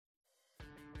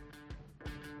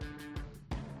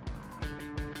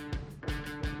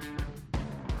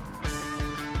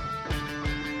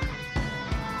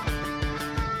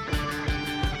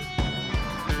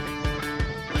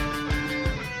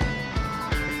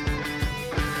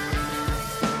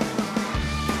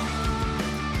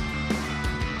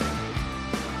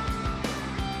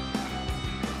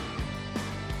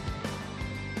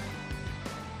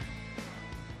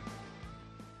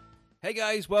Hey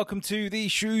guys, welcome to the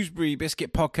Shrewsbury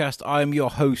Biscuit podcast. I'm your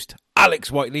host, Alex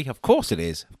Whiteley. Of course it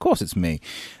is. Of course it's me.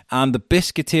 And the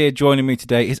Biscuiteer joining me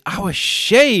today is our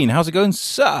Shane. How's it going,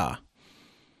 sir?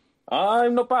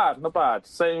 I'm not bad.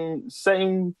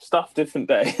 Same stuff, different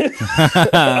day.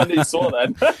 I need saw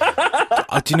then.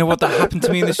 Do you know what that happened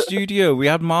to me in the studio? We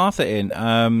had Martha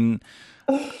in.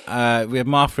 We had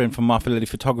Martha in from Martha Lily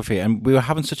Photography, and we were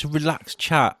having such a relaxed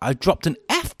chat. I dropped an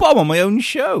F-bomb on my own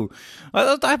show.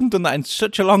 I haven't done that in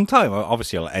such a long time.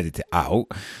 Obviously, I'll edit it out.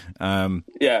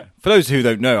 Yeah. For those who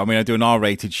don't know, I mean, I do an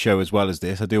R-rated show as well as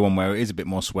this. I do one where it is a bit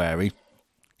more sweary.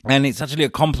 And it's actually a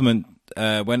compliment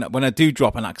when I do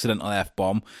drop an accidental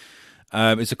F-bomb.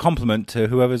 It's a compliment to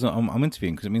whoever's I'm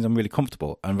interviewing, because it means I'm really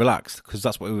comfortable and relaxed, because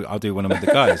that's what I'll do when I'm with the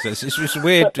guys. It's just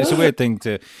weird. It's a weird thing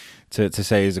to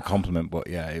say as a compliment, but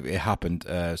yeah, it happened.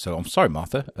 So I'm sorry,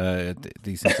 Martha.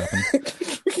 These things happen.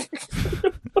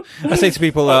 I say to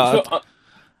people, I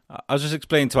was just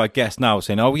explaining to our guest now,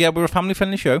 saying, "Oh yeah, we're a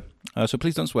family-friendly show, so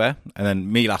please don't swear." And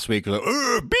then me last week was like,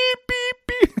 "Beep beep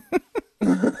beep."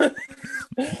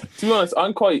 To be honest,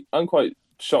 I'm quite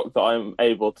shocked that I'm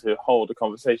able to hold a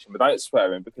conversation without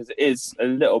swearing, because it is a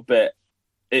little bit.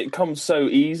 It comes so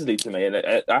easily to me, and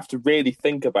I have to really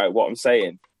think about what I'm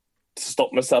saying to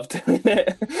stop myself doing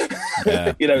it.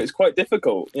 Yeah. It's quite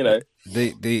difficult. The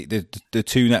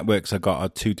two networks I got are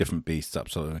two different beasts,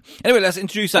 absolutely. Anyway, let's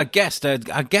introduce our guest. Our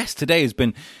guest today has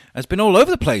been all over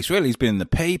the place, really. He's been in the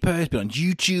paper, he's been on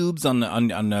YouTube's,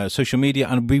 on social media,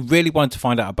 and we really wanted to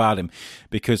find out about him,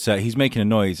 because he's making a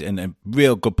noise in a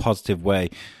real good, positive way.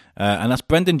 And that's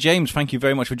Brendan James. Thank you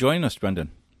very much for joining us, Brendan.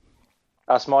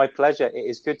 That's my pleasure. It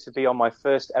is good to be on my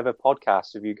first ever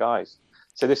podcast with you guys.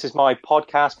 So this is my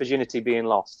podcast virginity being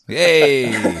lost.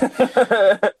 Yay!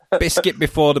 Biscuit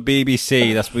before the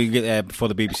BBC. That's what we get there before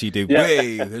the BBC do. Yeah.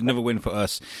 Yay! Another win for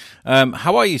us.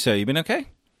 How are you, sir? You been okay?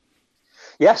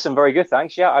 Yes, I'm very good,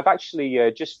 thanks. Yeah, I've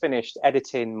actually just finished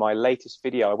editing my latest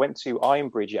video. I went to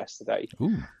Ironbridge yesterday.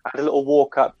 Ooh. I had a little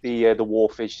walk up the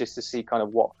wharfage just to see kind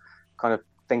of what kind of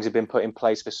things have been put in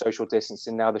place for social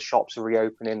distancing. Now the shops are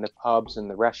reopening, the pubs and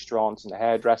the restaurants and the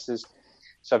hairdressers.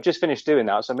 So I've just finished doing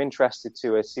that, so I'm interested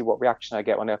to see what reaction I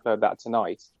get when I upload that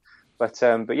tonight. But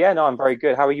yeah, no, I'm very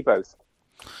good. How are you both?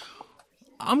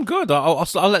 I'm good. I'll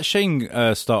let Shane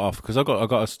start off, because I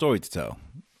got a story to tell.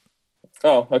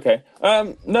 Oh, okay.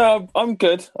 No, I'm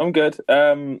good.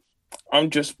 I'm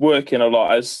just working a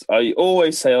lot, as I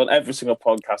always say on every single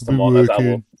podcast I'm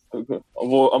on.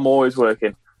 I'm always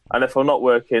working. And if I'm not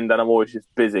working, then I'm always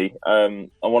just busy. I'm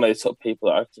one of those sort of people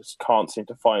that I just can't seem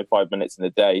to find 5 minutes in a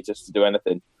day just to do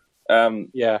anything.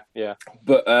 Yeah.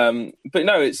 But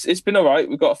no, it's been all right.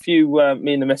 We've got a few.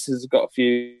 Me and the missus have got a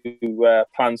few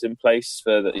plans in place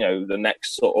for the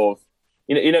next sort of.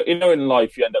 In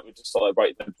life you end up with just sort of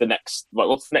the next,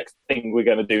 what's the next thing we're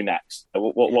going to do next?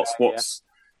 What's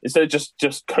instead of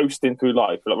just coasting through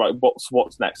life,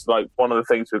 what's next? Like, one of the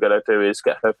things we're going to do is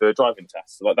get her for a driving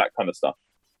test, like that kind of stuff.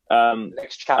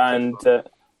 Next chapter. And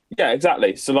yeah,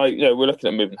 exactly. So we're looking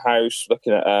at moving house,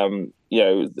 looking at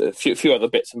a few other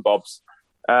bits and bobs,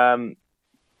 and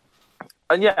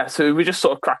yeah, so we're just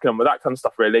sort of cracking on with that kind of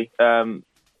stuff, really. I'm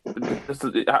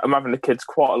having the kids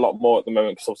quite a lot more at the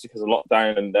moment, because of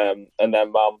lockdown, and their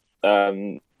mum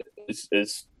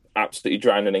is absolutely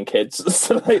drowning in kids.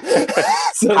 So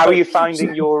how are you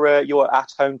finding your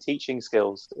at-home teaching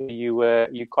skills? Are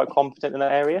you quite confident in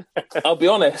that area? I'll be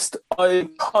honest, I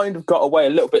kind of got away a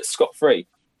little bit scot-free,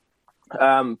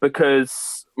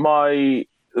 because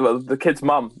the kid's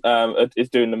mum is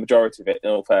doing the majority of it, in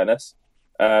all fairness,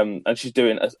 and she's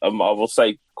doing, I will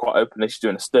say quite openly, she's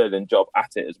doing a sterling job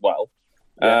at it as well.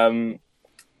 Yeah.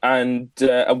 And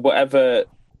whatever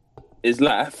is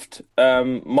left,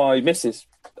 my missus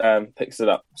picks it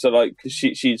up. So because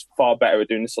she's far better at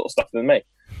doing this sort of stuff than me.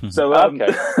 So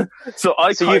okay. so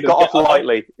you've got off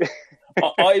lightly.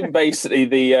 I'm basically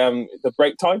the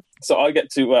break time. So I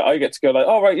get to go like,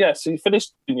 oh right, yeah. So you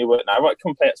finished doing your work now, right?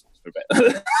 Come play Xbox for a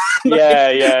bit.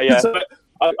 Yeah. So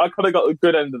I kind of got the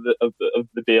good end of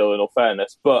the deal, in all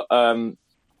fairness. But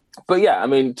yeah, I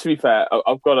mean, to be fair,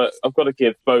 I've got to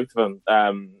give both of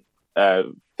them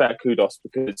fair kudos,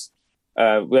 because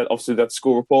we had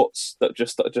school reports that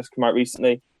just come out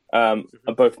recently, and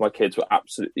both of my kids were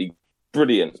absolutely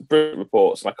brilliant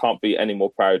reports, and I can't be any more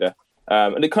prouder.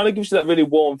 And it kind of gives you that really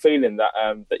warm feeling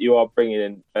that you are bringing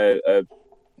in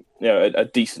a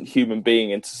decent human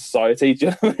being into society. Do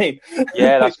you know what I mean?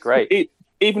 Yeah, that's great.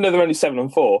 Even though they're only 7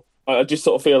 and 4, I just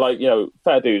sort of feel like,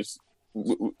 fair dues.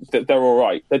 They're all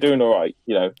right. They're doing all right.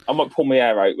 I might pull my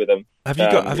hair out with them. Have you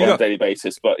got on a daily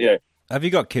basis? But have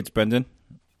you got kids, Brendan?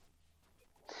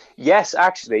 Yes,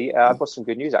 actually, I've got some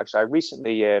good news. Actually, I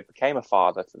recently became a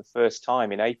father for the first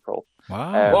time in April.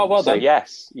 Wow. Well So done.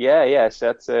 yes, yeah. So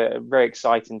that's a very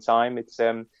exciting time. It's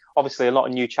obviously a lot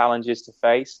of new challenges to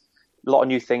face, a lot of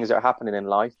new things that are happening in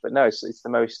life. But no, it's the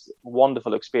most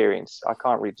wonderful experience. I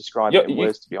can't really describe it in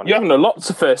words, to be honest. You're having lots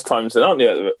of first times, then, aren't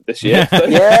you, this year? So.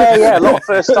 Yeah, a lot of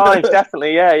first times,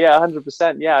 definitely. Yeah,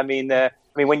 100%. Yeah, I mean,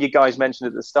 when you guys mentioned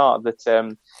at the start that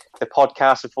the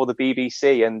podcast are for the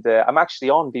BBC, and I'm actually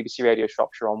on BBC Radio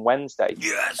Shropshire on Wednesday.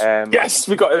 Yes,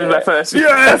 we got it in there first.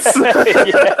 Yes,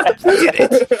 did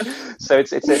it. So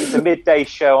it's a midday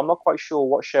show. I'm not quite sure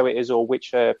what show it is or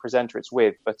which presenter it's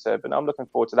with, but I'm looking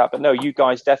forward to that. But no, you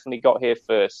guys definitely got here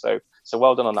first, so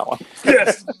well done on that one.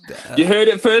 Yes, you heard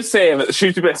it first here at the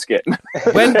Shrewsbury Biscuit.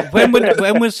 when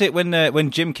was it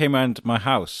when Jim came around my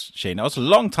house, Shane? That was a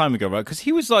long time ago, right? Because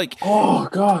he was like, oh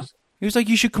God. He was like,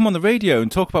 you should come on the radio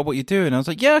and talk about what you're doing. I was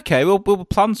like, yeah, okay, we'll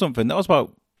plan something. That was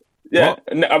about a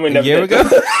year ago.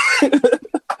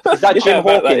 Is that Jim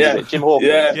Hawkins? Is it Jim Hawkins?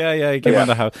 Yeah. He came around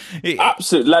the house.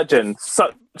 Absolute legend.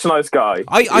 Such a nice guy.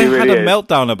 I had a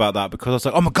meltdown about that because I was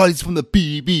like, oh my God, he's from the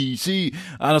BBC.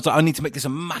 And I was like, I need to make this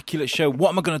immaculate show. What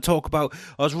am I going to talk about?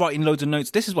 I was writing loads of notes.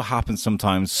 This is what happens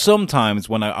sometimes. Sometimes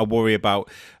when I worry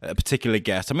about a particular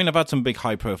guest. I mean, I've had some big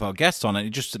high-profile guests on, and it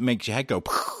just makes your head go.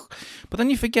 But then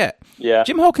you forget. Yeah.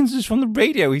 Jim Hawkins is from the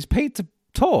radio. He's paid to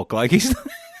talk. Like, he's...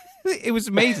 It was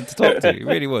amazing to talk to. It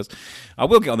really was. I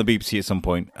will get on the BBC at some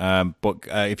point. But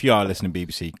if you are listening,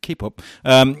 BBC, keep up.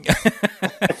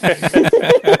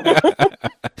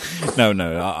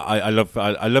 No. I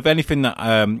love anything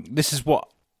that. This is what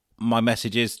my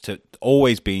message is to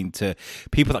always been to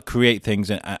people that create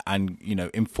things and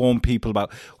inform people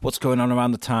about what's going on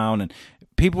around the town, and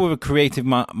people with a creative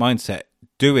mindset.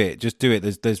 Do it. Just do it.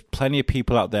 There's plenty of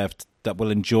people out there that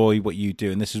will enjoy what you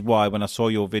do, and this is why when I saw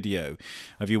your video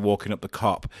of you walking up the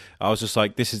cop, I was just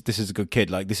like, this is a good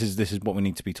kid. Like this is what we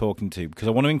need to be talking to, because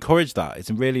I want to encourage that.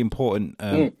 It's a really important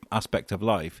aspect of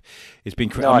life. It's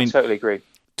been. I totally agree.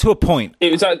 To a point.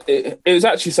 It was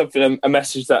actually something, a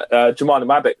message that Jemima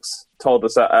Maddox told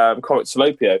us at Comet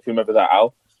Salopia, if you remember that,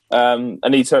 Al. And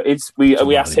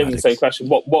we asked him the same question.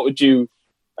 What would you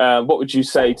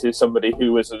say to somebody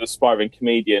who was an aspiring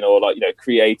comedian or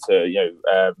creator,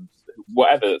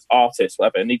 whatever, artist,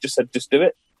 whatever? And he just said, just do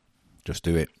it. Just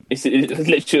do it. It's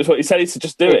literally what he said. He said,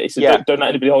 just do it. He said, don't let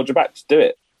anybody hold you back. Just do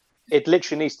it. It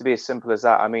literally needs to be as simple as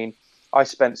that. I mean, I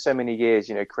spent so many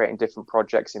years, creating different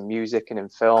projects in music and in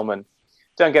film. And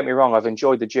don't get me wrong, I've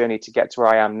enjoyed the journey to get to where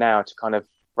I am now, to kind of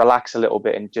relax a little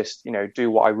bit and just,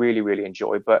 do what I really, really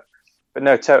enjoy. But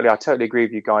no, I totally agree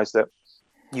with you guys that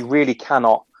you really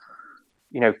cannot,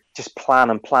 just plan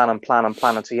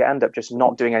until you end up just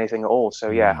not doing anything at all. So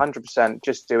yeah, 100%,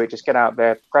 just do it. Just get out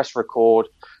there, press record,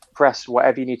 press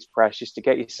whatever you need to press just to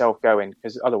get yourself going,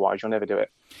 because otherwise you'll never do it.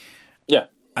 Yeah.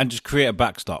 And just create a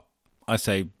backstop. I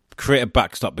say create a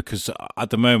backstop, because at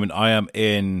the moment I am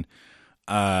in...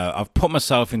 I've put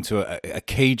myself into a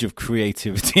cage of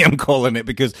creativity, I'm calling it,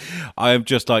 because I'm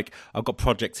just like, I've got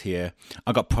projects here,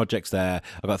 I've got projects there,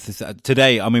 I've got this.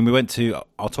 Today, I mean, we went to,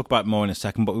 I'll talk about it more in a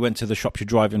second, but we went to the Shropshire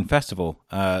Drive-In Festival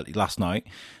last night,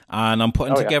 and I'm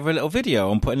putting together a little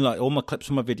video. I'm putting like all my clips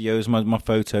from my videos, my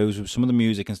photos with some of the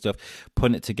music and stuff,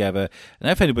 putting it together. And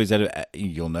if anybody's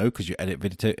you'll know, because you edit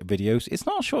videos, it's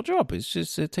not a short job. It's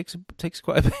just, it takes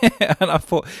quite a bit. And I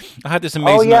thought, I had this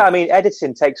amazing... Oh yeah, I mean,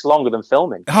 editing takes longer than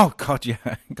filming. Oh God, yeah.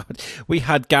 God. We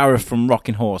had Gareth from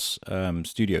Rocking Horse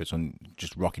Studios, on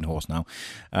just Rocking Horse now,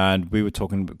 and we were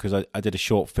talking, because I did a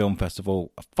short film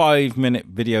festival, a 5-minute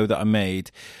video that I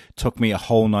made, took me a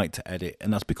whole night to edit,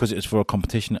 and that's because it was for a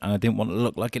competition and I didn't want to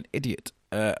look like an idiot,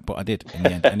 but I did in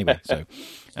the end anyway. So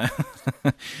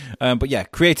but yeah,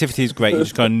 creativity is great. You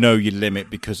just kind of know your limit,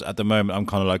 because at the moment I'm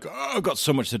kind of like, I've got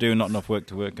so much to do and not enough work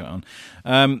to work on.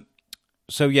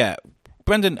 So yeah,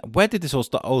 Brendan, where did this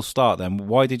all start then?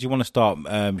 Why did you want to start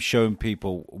showing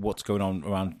people what's going on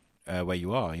around where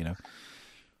you are,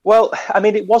 Well, I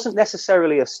mean, it wasn't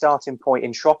necessarily a starting point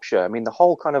in Shropshire. I mean, the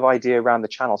whole kind of idea around the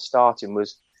channel starting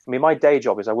was, my day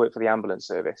job is I work for the ambulance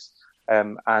service,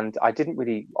 and I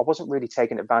wasn't really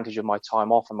taking advantage of my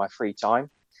time off and my free time.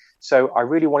 So I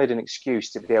really wanted an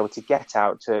excuse to be able to get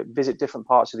out, to visit different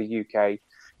parts of the UK,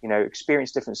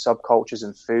 experience different subcultures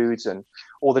and foods and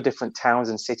all the different towns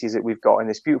and cities that we've got in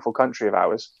this beautiful country of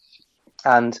ours.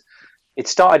 And it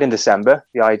started in December,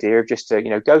 the idea of just to,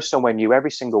 go somewhere new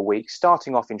every single week,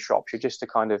 starting off in Shropshire, just to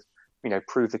kind of,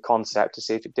 prove the concept, to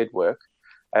see if it did work.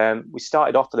 We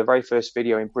started off with the very first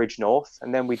video in Bridge North,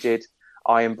 and then we did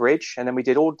Iron Bridge, and then we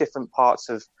did all different parts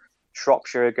of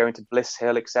Shropshire, going to Bliss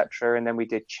Hill, etc. And then we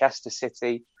did Chester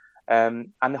City,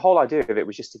 And the whole idea of it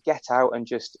was just to get out and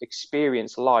just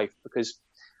experience life, because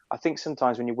I think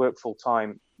sometimes when you work full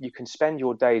time, you can spend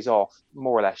your days off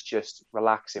more or less just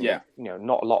relaxing, with,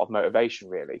 not a lot of motivation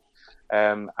really.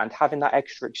 And having that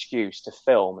extra excuse to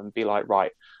film and be like,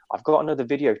 right, I've got another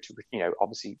video to,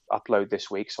 obviously upload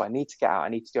this week. So I need to get out. I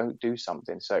need to go do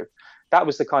something. So that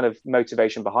was the kind of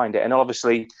motivation behind it. And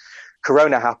obviously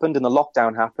Corona happened and the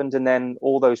lockdown happened. And then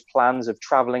all those plans of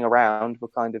traveling around were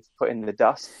kind of put in the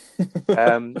dust.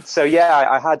 So yeah,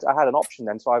 I had an option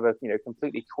then to either,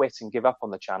 completely quit and give up on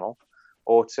the channel,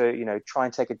 or to, try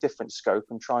and take a different scope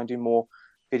and try and do more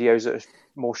videos that are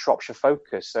more Shropshire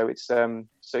focused. So it's,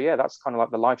 so yeah, that's kind of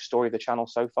like the life story of the channel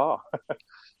so far.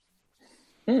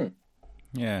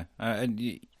 Yeah.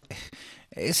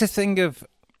 It's a thing of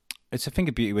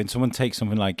beauty when someone takes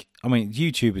something like, I mean,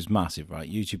 YouTube is massive, right?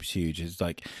 YouTube is huge.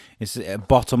 It's a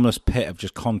bottomless pit of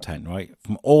just content, right?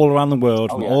 From all around the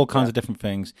world, from all kinds of different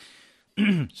things.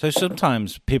 So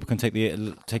sometimes people can take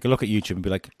a look at YouTube and be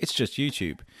like, it's just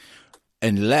YouTube.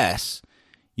 Unless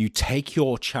you take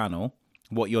your channel,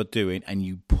 what you're doing, and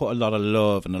you put a lot of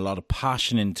love and a lot of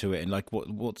passion into it. And like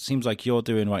what seems like you're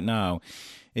doing right now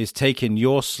is taking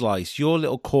your slice, your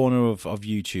little corner of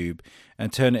YouTube,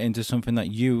 and turn it into something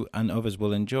that you and others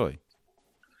will enjoy.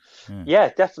 Yeah,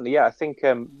 definitely. Yeah, I think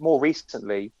more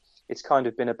recently, it's kind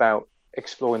of been about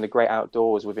exploring the great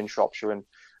outdoors within Shropshire, and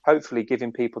hopefully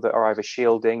giving people that are either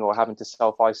shielding or having to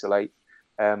self-isolate,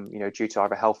 due to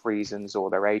either health reasons or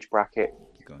their age bracket,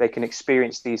 they can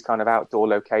experience these kind of outdoor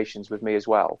locations with me as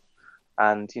well.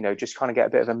 And, just kind of get a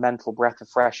bit of a mental breath of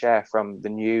fresh air from the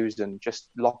news and just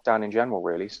lockdown in general,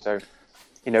 really. So,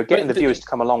 getting the viewers to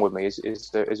come along with me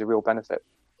is a real benefit.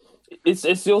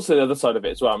 It's also the other side of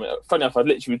it as well. I mean, funny enough, I'd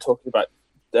literally been talking about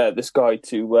this guy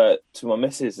to my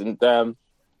missus, and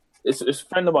it's a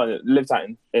friend of mine that lives out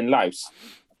in Laos.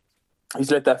 He's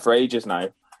lived there for ages now,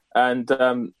 and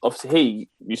obviously he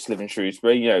used to live in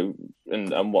Shrewsbury,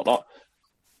 and whatnot.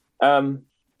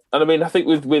 And I mean, I think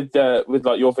with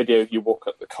like your video, you walk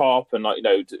up the carp, and I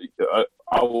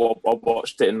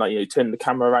watched it, and turn the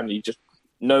camera around, and you just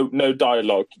no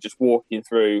dialogue, you're just walking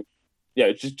through,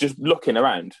 just looking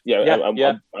around,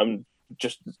 I'm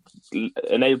just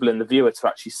enabling the viewer to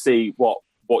actually see what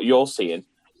you're seeing.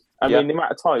 I mean, the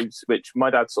amount of times which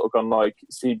my dad's sort of gone like,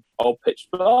 see old pictures,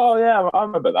 but I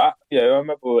remember that. I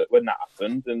remember when that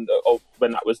happened, and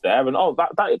when that was there, and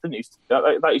that didn't used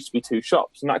to, that used to be two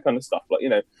shops and that kind of stuff. Like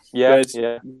whereas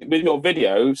with your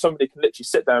video, somebody can literally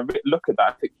sit there and look at that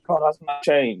and think, God, hasn't that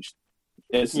changed?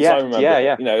 Since I remember,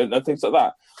 and things like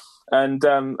that. And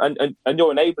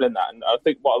you're enabling that. And I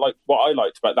think what I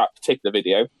liked about that particular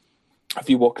video, if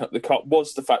you walking up the cop,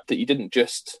 was the fact that you didn't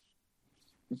just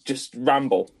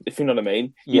ramble, if you know what I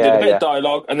mean. You did a bit of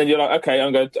dialogue, and then you're like, okay,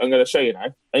 I'm going to show you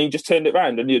now, and you just turned it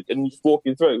around, and you're just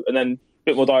walking through, and then a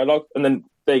bit more dialogue, and then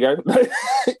there you go.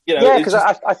 Because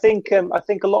I think a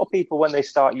lot of people, when they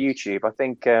start YouTube, I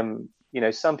think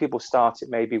some people start it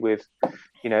maybe with,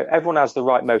 everyone has the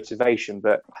right motivation,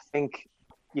 but I think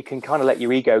you can kind of let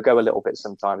your ego go a little bit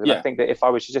sometimes. And I think that if I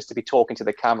was just to be talking to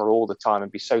the camera all the time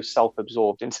and be so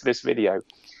self-absorbed into this video,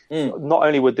 not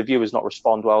only would the viewers not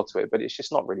respond well to it, but it's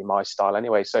just not really my style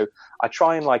anyway. So I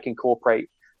try and incorporate,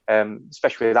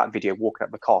 especially with that video, walking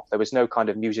up the cop. There was no kind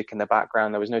of music in the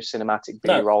background. There was no cinematic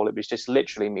B-roll. It was just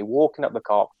literally me walking up the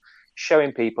cop,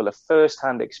 showing people a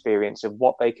first-hand experience of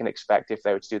what they can expect if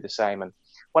they were to do the same. And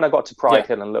when I got to Pride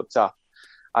Hill and looked up,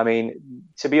 I mean,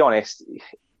 to be honest,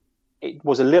 it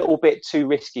was a little bit too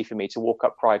risky for me to walk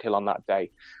up Pride Hill on that day.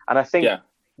 And I think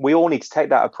we all need to take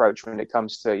that approach when it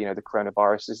comes to, the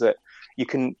coronavirus, is that you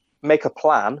can make a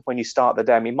plan when you start the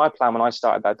day. I mean, my plan when I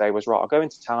started that day was, right, I'll go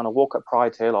into town, I'll walk up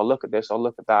Pride Hill, I'll look at this, I'll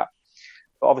look at that.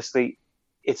 But obviously,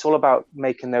 it's all about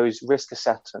making those risk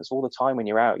assessments all the time when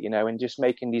you're out, and just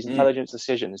making these intelligent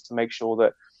decisions to make sure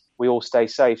that we all stay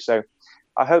safe. So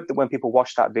I hope that when people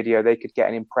watch that video, they could get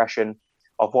an impression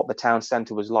of what the town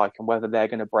centre was like and whether they're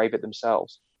going to brave it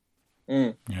themselves.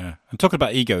 Yeah. And talking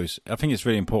about egos, I think it's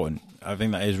really important. I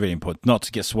think that is really important, not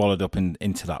to get swallowed up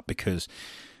into that, because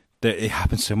it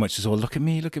happens so much. It's all, look at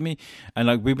me.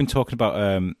 And we've been talking about...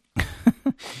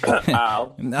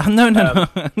 No.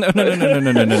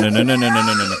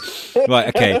 Right,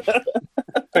 okay.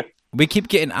 We keep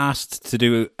getting asked to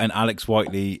do an Alex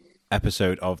Whiteley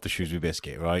episode of the Shrewsbury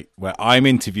Biscuit, right, where I'm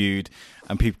interviewed,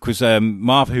 and people, because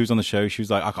Martha, who's on the show, she was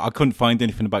like, I couldn't find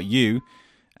anything about you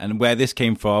and where this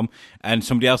came from, and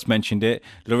somebody else mentioned it,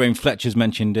 Lorraine Fletcher's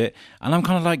mentioned it, and I'm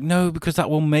kind of like, no, because that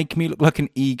will make me look like an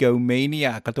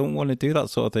egomaniac. I don't want to do that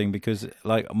sort of thing, because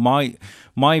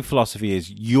my philosophy is,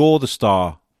 you're the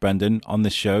star Brendan, on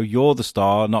this show. You're the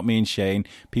star, not me and Shane.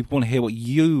 People want to hear what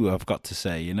you have got to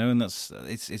say, you know, and that's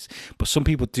it's. But some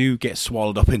people do get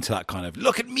swallowed up into that kind of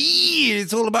look at me.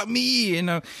 It's all about me, you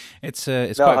know. It's no,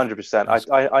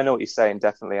 100%. I know what you're saying,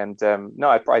 definitely, and no,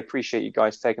 I appreciate you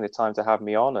guys taking the time to have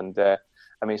me on, and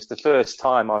I mean, it's the first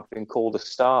time I've been called a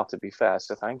star, to be fair,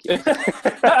 so thank you.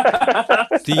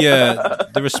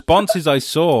 The responses I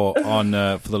saw on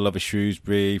For the Love of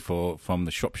Shrewsbury, from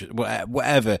the Shropshire,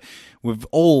 whatever, were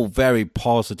all very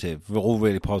positive. We're all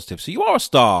really positive. So you are a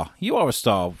star. You are a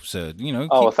star, sir. You know.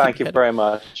 Oh, thank you very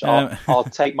much. I'll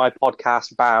take my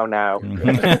podcast bow now.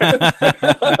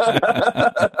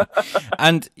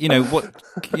 And you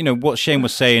know what Shane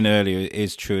was saying earlier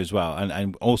is true as well,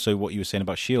 and also what you were saying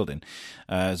about shielding.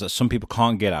 Is that some people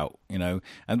can't get out, you know,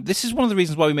 and this is one of the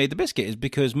reasons why we made the biscuit, is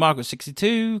because Margaret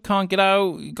 62 can't get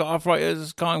out, got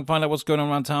arthritis, can't find out what's going on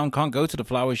around town, can't go to the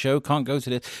flower show, can't go to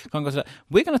this, can't go to that.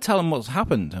 We're going to tell them what's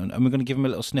happened, and we're going to give them a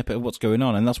little snippet of what's going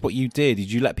on, and that's what you did.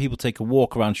 Did you let people take a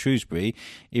walk around Shrewsbury,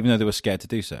 even though they were scared to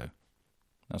do so?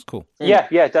 That's cool. Yeah,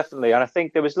 definitely. And I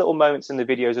think there was little moments in the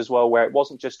videos as well where it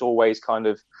wasn't just always kind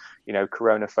of, you know,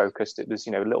 Corona focused. It was,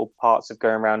 you know, little parts of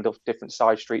going around different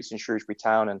side streets in Shrewsbury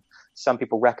town, and some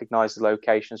people recognized the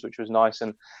locations, which was nice.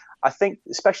 And I think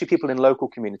especially people in local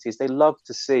communities, they love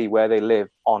to see where they live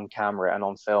on camera and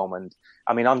on film. And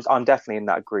I mean, I'm definitely in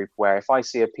that group where if I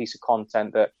see a piece of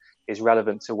content that is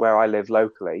relevant to where I live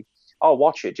locally, I'll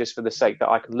watch it just for the sake that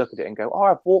I can look at it and go, oh,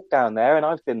 I've walked down there and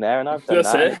I've been there and I've done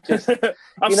that. Just,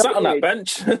 I've sat on that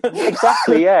bench.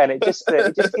 Exactly, yeah. And it just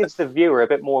gives the viewer a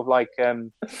bit more of like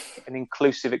an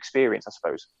inclusive experience, I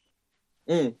suppose.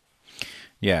 Mm.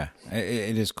 Yeah,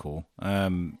 it is cool.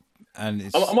 And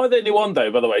it's... Am I the only one,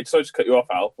 though, by the way? Sorry to cut you off,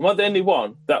 Al. Am I the only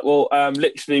one that will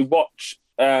literally watch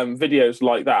videos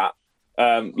like that,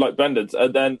 like Brendan's,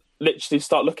 and then literally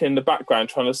start looking in the background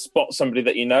trying to spot somebody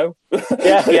that you know?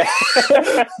 Yeah.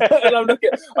 And I'm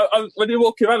looking, when you're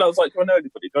walking around, I was like, do I know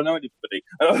anybody? And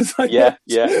I was like, yeah.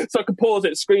 So I could pause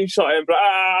it, screenshot it, and be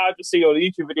like, just see you on a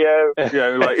YouTube video. You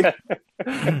know, like,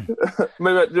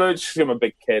 maybe just I'm a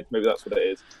big kid. Maybe that's what it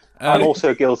is. I'm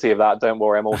also guilty of that. Don't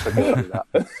worry, I'm also guilty of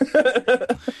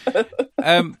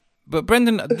that. But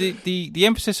Brendan, the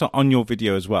emphasis on your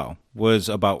video as well was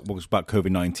about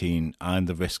COVID-19 and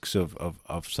the risks of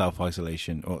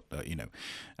self-isolation, or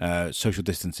social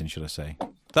distancing, should I say?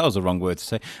 That was the wrong word to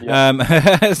say.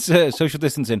 Yeah. Social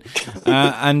distancing,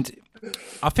 and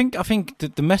I think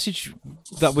the message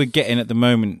that we're getting at the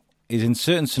moment is in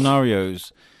certain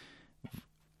scenarios,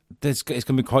 it's going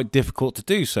to be quite difficult to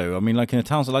do so. I mean, like in a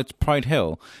town like Pride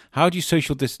Hill, how do you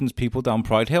social distance people down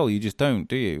Pride Hill? You just don't,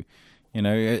 do you? You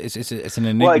know, it's an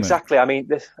enigma. Well, exactly. I mean,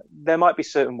 there might be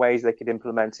certain ways they could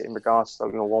implement it in regards to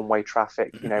one-way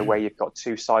traffic, you know, where you've got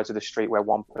two sides of the street where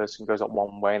one person goes up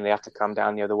one way and they have to come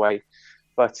down the other way.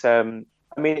 But, I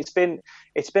mean, it's been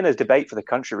a debate for the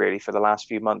country, really, for the last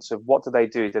few months of what do they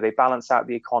do? Do they balance out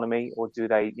the economy, or do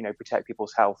they, you know, protect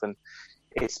people's health? And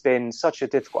it's been such a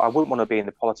difficult... I wouldn't want to be in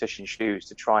the politician's shoes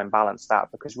to try and balance that,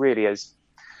 because really, as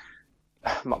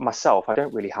myself, I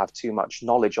don't really have too much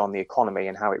knowledge on the economy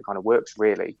and how it kind of works,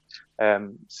 really.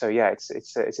 So yeah,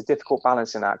 it's a difficult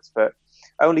balancing act, but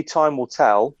only time will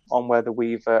tell on whether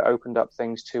we've opened up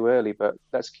things too early. But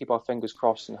let's keep our fingers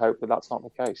crossed and hope that that's not the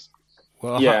case.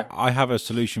 Well, yeah, I have a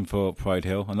solution for Pride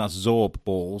Hill, and that's Zorb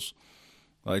balls.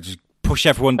 Like, just push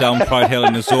everyone down Pride Hill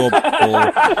in a Zorb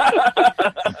ball.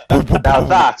 Now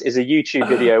that is a YouTube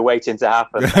video waiting to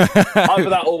happen. Either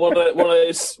that or one of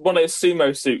those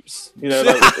sumo suits. You know,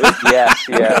 like, yeah.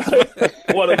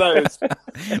 One of those.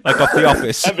 Like off The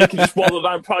Office. Everyone can just waddle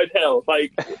down Pride Hill.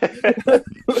 Like,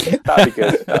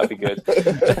 that'd be good.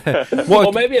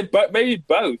 Or maybe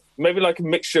both. Maybe like a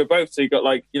mixture of both. So you got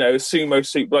like, you know, a sumo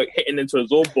suit like hitting into a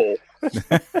Zorb ball.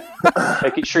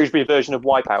 Make it Shrewsbury version of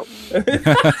Wipeout.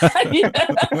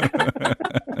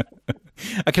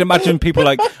 I can imagine people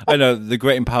like, I know, the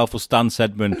great and powerful Stan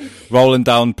Sedman rolling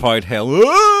down Pride Hill.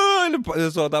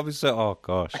 That was so, oh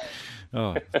gosh.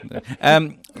 Oh.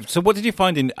 So what did you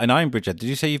find in Ironbridge? Did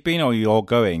you say you've been, or you're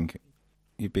going?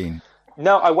 You've been?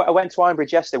 No, I went to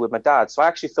Ironbridge yesterday with my dad. So I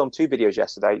actually filmed 2 videos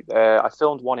yesterday. I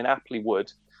filmed one in Apley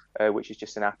Wood, which is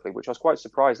just in Apley, which I was quite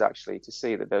surprised actually to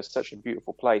see that there's such a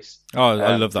beautiful place. Oh,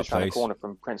 I love that place. Around the corner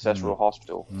from Princess Royal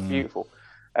Hospital. Beautiful.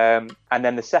 And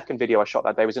then the second video I shot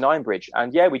that day was in Ironbridge.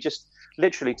 And yeah, we just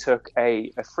literally took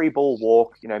a free ball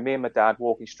walk, you know, me and my dad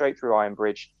walking straight through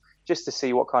Ironbridge just to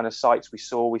see what kind of sights we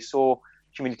saw. We saw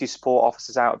community support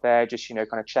officers out there, just, you know,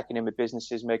 kind of checking in with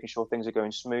businesses, making sure things are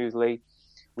going smoothly.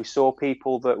 We saw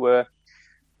people that were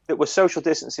social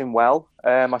distancing well.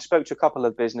 I spoke to a couple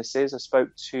of businesses. I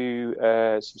spoke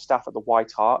to some staff at the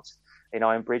White Hart. in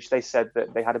Ironbridge. They said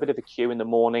that they had a bit of a queue in the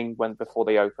morning before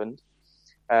they opened.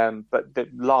 But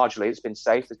largely it's been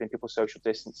safe. There's been people social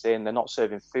distancing. They're not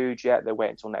serving food yet. They're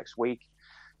waiting until next week.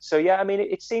 So yeah, I mean,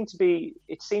 it seemed to be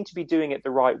doing it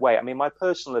the right way. I mean, my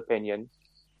personal opinion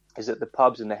is that the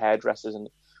pubs and the hairdressers and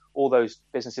all those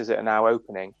businesses that are now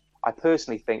opening, I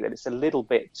personally think that it's a little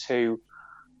bit too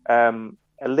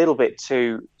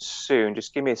soon.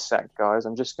 Just give me a sec, guys.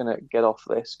 I'm just going to get off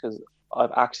this because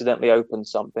I've accidentally opened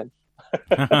something.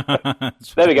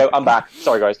 There we go. I'm back.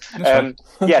 Sorry, guys.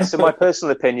 So my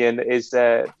personal opinion is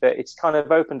that it's kind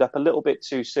of opened up a little bit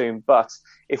too soon. But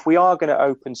if we are going to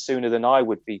open sooner than I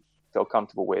would feel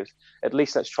comfortable with, at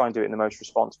least let's try and do it in the most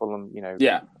responsible and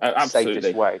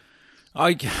safest way.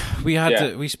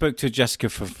 We spoke to Jessica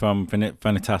from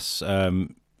Vanitas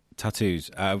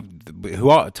Tattoos, who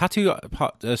are tattoo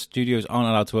studios aren't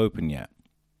allowed to open yet.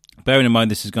 Bearing in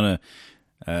mind this is going to.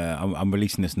 I'm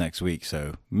releasing this next week,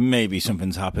 so maybe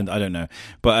something's happened. I don't know,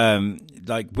 but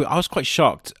I was quite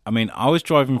shocked. I mean, I was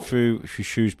driving through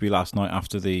Shrewsbury last night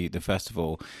after the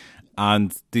festival,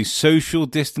 and the social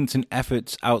distancing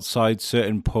efforts outside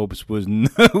certain pubs were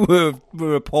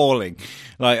appalling.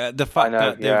 Like the fact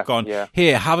that they've gone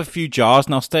here, have a few jars,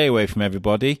 now stay away from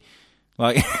everybody.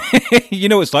 Like you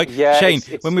know, it's like Shane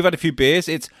it's, when we've had a few beers,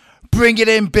 it's bring it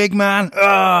in, big man.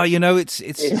 It's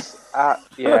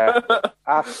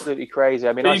absolutely crazy.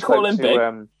 I mean, I spoke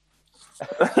to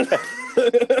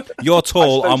you're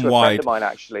tall, I'm wide.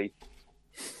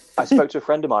 I spoke to a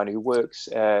friend of mine who works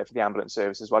for the ambulance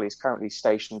service as well. He's currently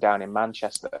stationed down in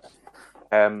Manchester,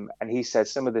 and he said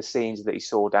some of the scenes that he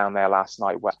saw down there last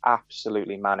night were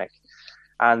absolutely manic.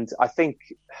 And I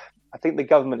think the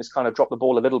government has kind of dropped the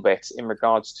ball a little bit in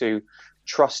regards to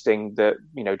trusting the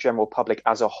general public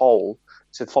as a whole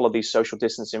to follow these social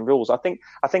distancing rules. I think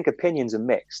opinions are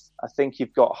mixed. I think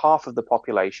you've got half of the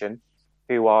population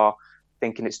who are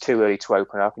thinking it's too early to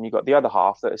open up, and you've got the other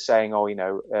half that are saying, I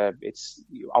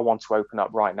want to open up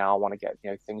right now. I want to get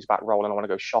things back rolling. I want to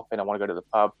go shopping. I want to go to the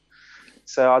pub.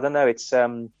 So I don't know.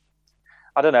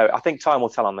 I don't know. I think time will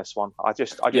tell on this one. I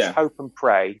just hope and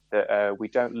pray that we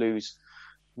don't lose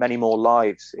many more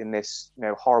lives in this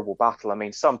horrible battle. I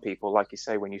mean, some people, like you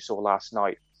say, when you saw last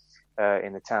night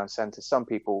in the town centre, some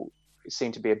people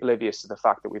seem to be oblivious to the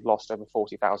fact that we've lost over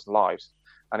 40,000 lives,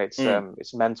 and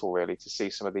it's mental really to see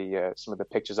some of the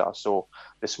pictures that I saw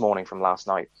this morning from last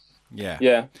night.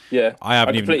 Yeah. I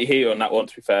completely hear you on that one,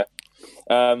 to be fair.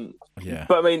 But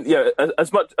I mean,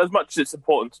 as much as it's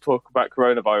important to talk about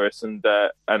coronavirus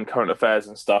and current affairs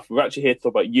and stuff, we're actually here to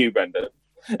talk about you, Brendan.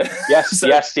 Yes.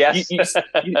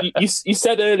 You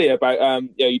said earlier about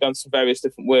you've done some various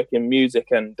different work in music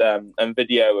and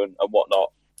video and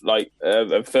whatnot, like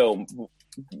and film. Do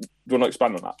you want to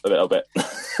expand on that a little bit?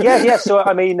 Yeah. So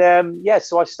I mean,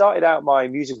 so I started out my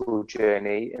musical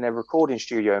journey in a recording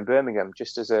studio in Birmingham,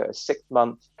 just as a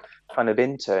 6-month kind of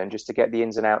intern, just to get the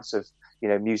ins and outs of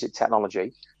music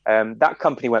technology. That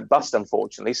company went bust,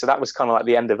 unfortunately, so that was kind of like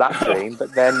the end of that dream.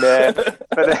 But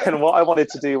then what I wanted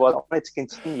to do was I wanted to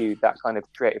continue that kind of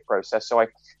creative process. So I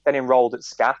then enrolled at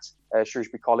SCAT,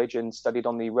 Shrewsbury College, and studied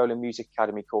on the Roland Music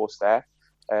Academy course there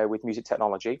with music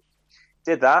technology.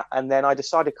 Did that, and then I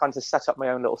decided kind of to set up my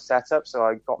own little setup. So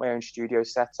I got my own studio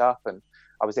set up, and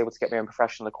I was able to get my own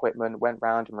professional equipment, went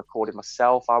round and recorded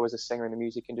myself. I was a singer in the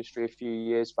music industry a few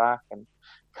years back and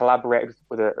collaborated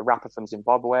with a rapper from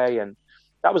Zimbabwe, and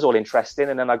that was all interesting.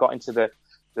 And then I got into the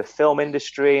film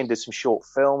industry and did some short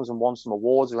films and won some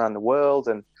awards around the world,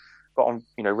 and got on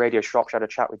Radio Shropshire. Had a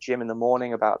chat with Jim in the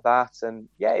morning about that, and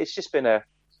yeah, it's just been a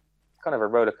kind of a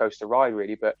roller coaster ride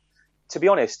really. But to be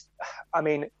honest, I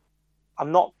mean,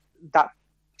 I'm not that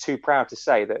too proud to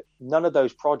say that none of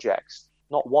those projects,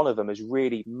 not one of them, has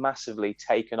really massively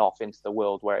taken off into the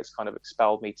world where it's kind of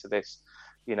expelled me to this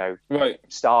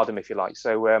stardom, if you like.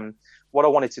 So what I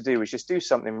wanted to do was just do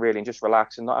something really and just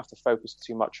relax and not have to focus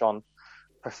too much on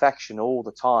perfection all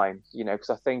the time, because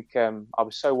I think I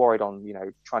was so worried on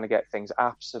trying to get things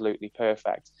absolutely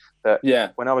perfect that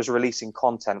when I was releasing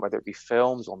content, whether it be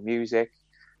films or music,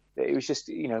 it was just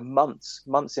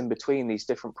months in between these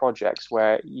different projects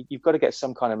where you've got to get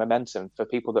some kind of momentum for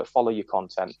people that follow your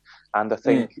content. And I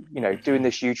think doing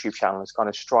this YouTube channel has kind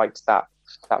of striked that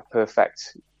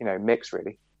perfect mix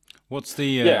really. What's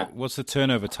the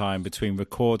turnover time between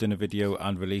recording a video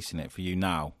and releasing it for you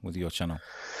now with your channel?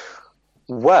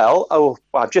 Well,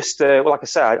 like I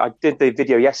said, I did the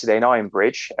video yesterday in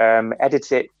Ironbridge,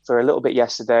 edited it for a little bit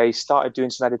yesterday, started doing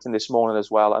some editing this morning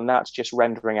as well, and that's just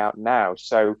rendering out now.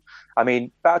 So, I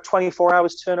mean, about a 24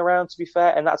 hours turnaround, to be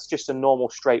fair, and that's just a normal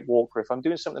straight walkthrough. If I'm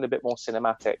doing something a bit more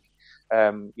cinematic,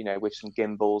 with some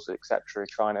gimbals, etc.,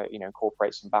 trying to,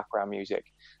 incorporate some background music.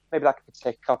 Maybe that could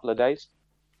take a couple of days.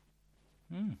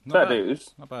 Not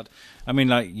bad. I mean,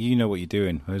 like, you know what you're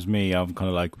doing. Whereas me, I'm kind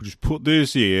of like, we'll just put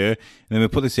this here, and then we'll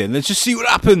put this in. Let's just see what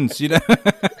happens,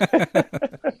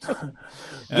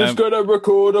 Just gonna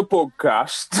record a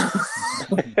podcast.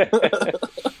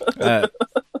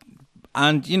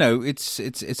 And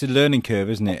it's a learning curve,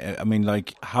 isn't it? I mean,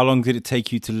 like, how long did it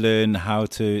take you to learn how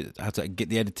to get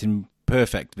the editing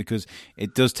perfect? Because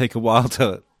it does take a while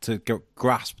to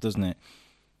grasp, doesn't it?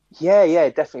 Yeah,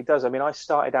 it definitely does. I mean, I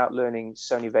started out learning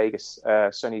Sony Vegas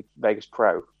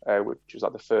Pro, which was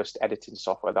like the first editing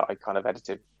software that I kind of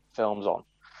edited films on.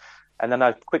 And then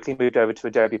I quickly moved over to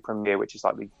Adobe Premiere, which is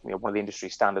like one of the industry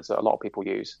standards that a lot of people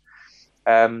use.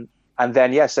 And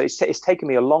then, so it's taken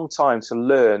me a long time to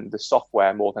learn the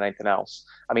software more than anything else.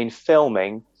 I mean,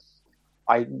 filming,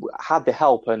 I had the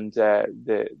help and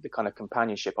the kind of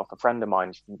companionship of a friend of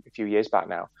mine a few years back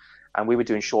now. And we were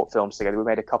doing short films together. We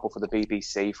made a couple for the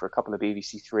BBC, for a couple of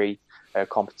BBC Three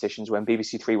competitions when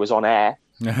BBC Three was on air.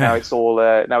 Now it's all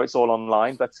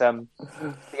online. But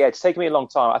it's taken me a long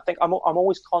time. I think I'm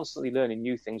always constantly learning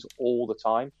new things all the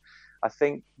time. I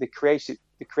think the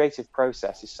creative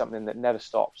process is something that never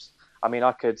stops. I mean,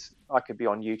 I could be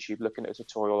on YouTube looking at a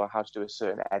tutorial on how to do a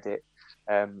certain edit.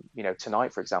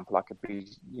 Tonight, for example, I could be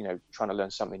trying to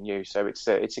learn something new. So it's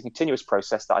a continuous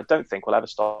process that I don't think will ever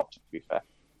stop, to be fair.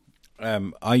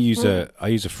 I use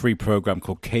a free program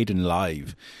called Caden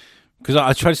Live because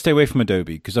I try to stay away from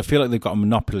Adobe because I feel like they've got a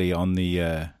monopoly on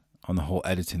the whole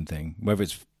editing thing, whether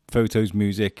it's photos,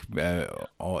 music,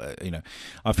 or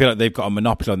I feel like they've got a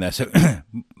monopoly on there. So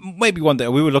maybe one day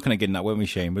we were looking at getting that, weren't we,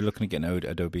 Shane? We're looking at getting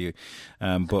Adobe,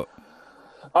 but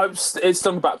it's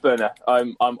on the back burner.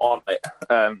 I'm on it.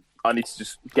 I need to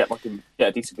just get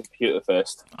a decent computer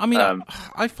first. I mean,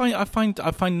 I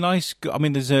find nice. I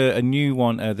mean, there's a new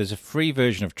one. There's a free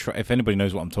version of. If anybody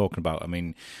knows what I'm talking about, I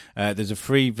mean, there's a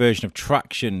free version of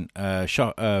Traction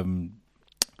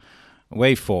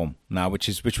waveform now, which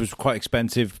was quite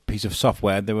expensive piece of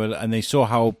software. They saw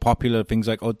how popular things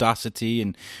like Audacity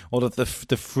and all of the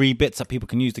free bits that people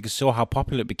can use. They saw how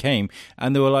popular it became,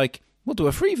 and they were like, we'll do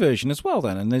a free version as well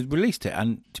then, and they released it.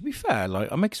 And to be fair,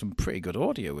 like, I make some pretty good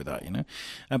audio with that,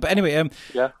 But anyway, are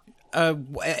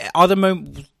there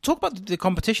talk about the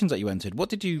competitions that you entered?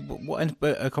 What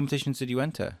competitions did you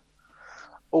enter?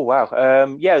 Oh wow,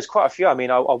 there's quite a few. I mean,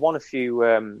 I won a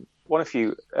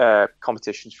few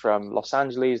competitions from Los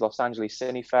Angeles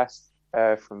Cinefest,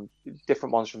 from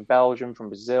different ones from Belgium, from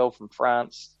Brazil, from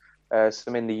France,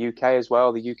 some in the UK as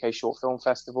well, the UK Short Film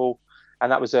Festival.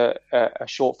 And that was a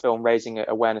short film raising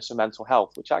awareness of mental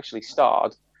health, which actually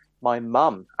starred my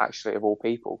mum, actually, of all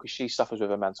people, because she suffers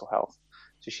with her mental health.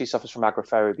 So she suffers from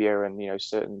agoraphobia and,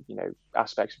 certain,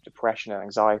 aspects of depression and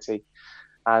anxiety.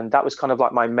 And that was kind of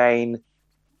like my main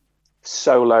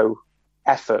solo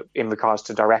effort in regards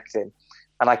to directing.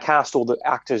 And I cast all the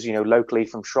actors, locally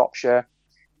from Shropshire.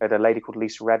 I had a lady called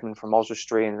Lisa Redmond from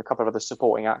Oswestry and a couple of other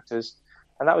supporting actors.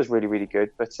 And that was really, really good.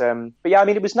 But yeah, I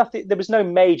mean, it was nothing. There was no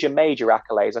major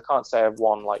accolades. I can't say I've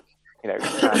won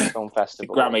Cannes Film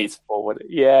Festival, Grammys.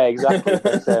 Yeah, exactly.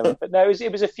 But no,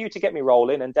 it was a few to get me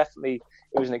rolling, and definitely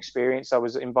it was an experience. I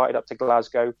was invited up to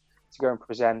Glasgow to go and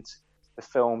present the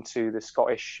film to the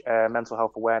Scottish Mental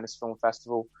Health Awareness Film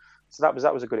Festival. So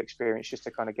that was a good experience, just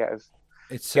to kind of get a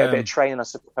bit of training, I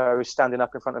suppose, standing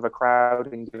up in front of a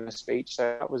crowd and giving a speech.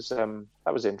 So that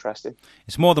was interesting.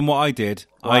 It's more than what I did.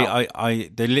 Wow.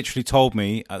 They literally told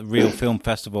me at the Real Film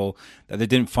Festival that they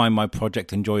didn't find my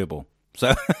project enjoyable.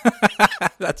 So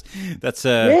that's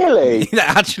really. They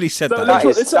actually said that. That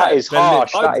is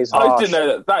harsh. I didn't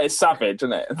know that is savage,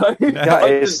 isn't it? That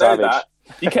is savage. That.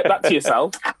 You kept that to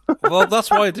yourself. Well,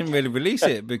 that's why I didn't really release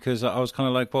it, because I was kind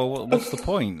of like, well, what's the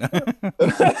point?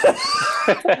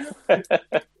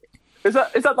 Is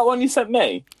that the one you sent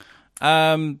me?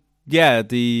 Yeah,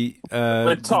 the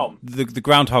with Tom, the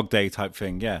Groundhog Day type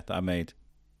thing. Yeah, that I made.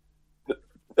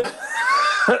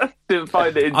 Didn't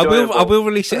find it enjoyable. I will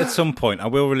release it at some point.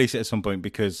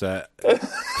 Because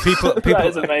people that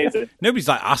is amazing. Nobody's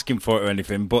like asking for it or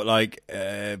anything, but like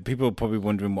people are probably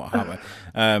wondering what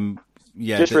happened.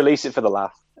 Just release it for the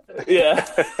laugh. Yeah.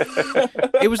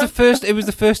 It was the first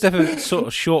ever sort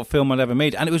of short film I'd ever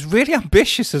made, and it was really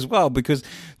ambitious as well, because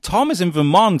Tom is in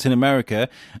Vermont in America,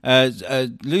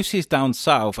 Lucy is down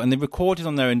south, and they recorded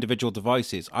on their individual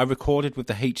devices. I recorded with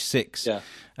the H6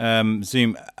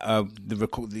 Zoom,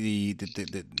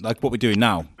 the like what we're doing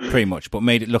now, pretty much, but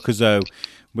made it look as though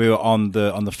we were on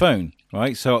the phone,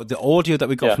 right? So the audio that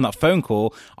we got from that phone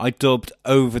call, I dubbed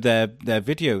over their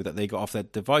video that they got off their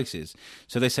devices.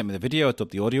 So they sent me the video, I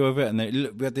dubbed the audio over it, and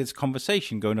we had this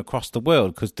conversation going across the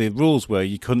world because the rules were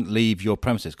you couldn't leave your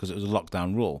premises because it was a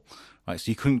lockdown rule, right? So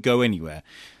you couldn't go anywhere.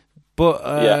 But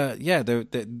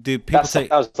the people say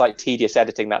that was like tedious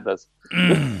editing. That does.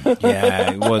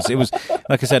 Yeah, it was. It was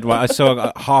like I said. Right, I saw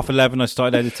at 11:30. I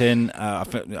started editing. I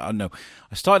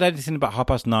started editing about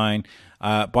 9:30.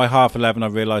 By 11:30, I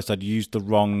realised I'd used the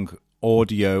wrong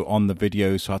audio on the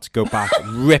video, so I had to go back,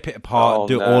 rip it apart,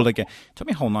 do it all again. It took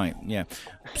me a whole night. Yeah.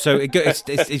 So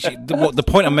the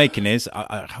point I'm making is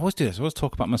I always do this. I always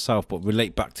talk about myself, but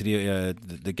relate back to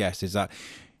the guest is that.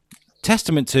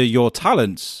 Testament to your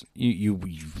talents,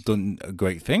 you've done a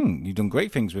great thing. You've done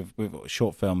great things with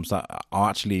short films that are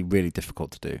actually really difficult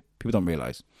to do. People don't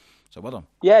realise. So well done.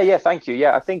 Yeah, thank you.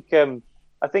 Yeah, I think I'm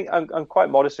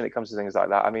quite modest when it comes to things like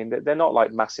that. I mean, they're not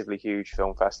like massively huge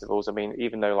film festivals. I mean,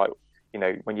 even though like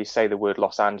when you say the word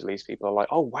Los Angeles, people are like,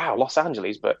 oh wow, Los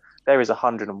Angeles, but there is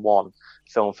 101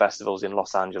 film festivals in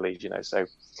Los Angeles. So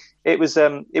it was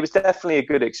definitely a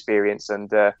good experience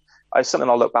and. It's something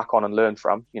I'll look back on and learn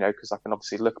from, because I can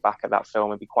obviously look back at that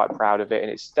film and be quite proud of it.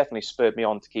 And it's definitely spurred me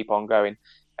on to keep on going.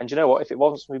 And you know what? If it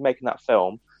wasn't for me making that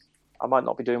film, I might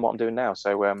not be doing what I'm doing now.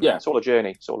 So it's all a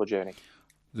journey. It's all a journey.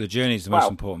 The journey is the most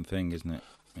important thing, isn't it?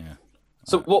 Yeah.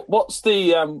 So what's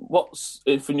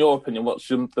in your opinion, what's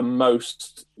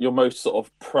your most sort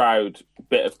of proud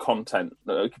bit of content?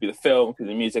 It could be the film, it could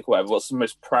be the music, or whatever. What's the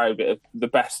most proud bit of the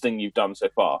best thing you've done so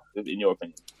far, in your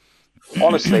opinion?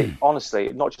 Honestly,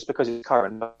 not just because it's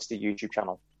current, but it's the YouTube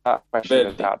channel. That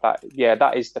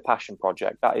is the passion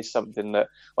project. That is something that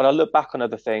when I look back on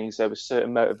other things, there were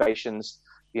certain motivations,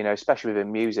 especially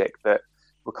within music, that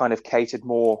were kind of catered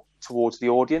more towards the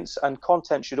audience, and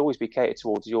content should always be catered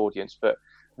towards the audience. But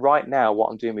right now,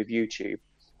 what I'm doing with YouTube,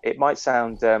 it might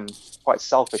sound quite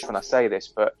selfish when I say this,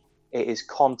 but it is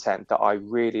content that I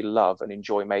really love and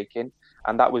enjoy making.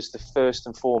 And that was the first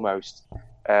and foremost,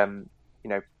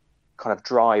 kind of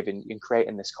drive in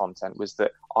creating this content, was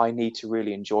that I need to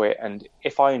really enjoy it. And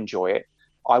if I enjoy it,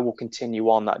 I will continue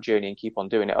on that journey and keep on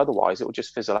doing it. Otherwise, it will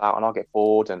just fizzle out and I'll get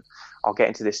bored and I'll get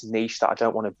into this niche that I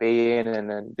don't want to be in. And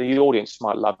then the audience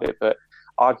might love it, but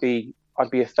I'd be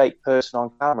a fake person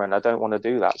on camera and I don't want to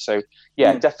do that. So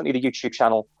definitely the YouTube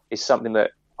channel is something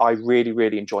that I really,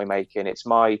 really enjoy making. It's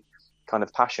my kind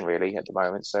of passion really at the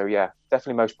moment. So yeah,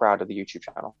 definitely most proud of the YouTube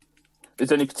channel. Is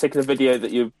there any particular video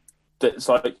that's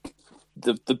like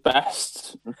the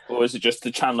best, or is it just the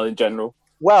channel in general?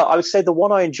 Well, I would say the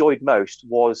one I enjoyed most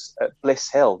was at Bliss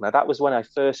Hill. Now that was when I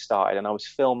first started and I was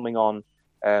filming on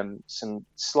some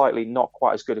slightly not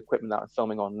quite as good equipment that I'm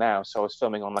filming on now. So I was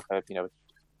filming on like a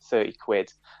 30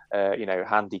 quid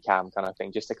handy cam kind of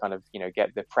thing, just to kind of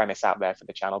get the premise out there for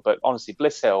the channel. But honestly,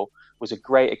 Bliss Hill was a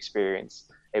great experience.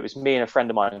 It was me and a friend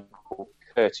of mine called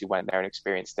Kurt who went there and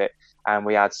experienced it, and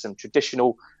we had some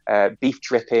traditional beef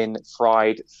dripping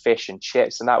fried fish and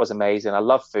chips, and that was amazing. I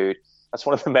love food. That's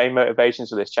one of the main motivations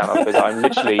for this channel, because I'm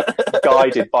literally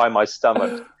guided by my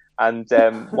stomach. And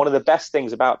one of the best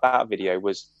things about that video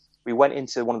was we went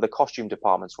into one of the costume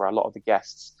departments where a lot of the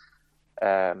guests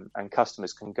and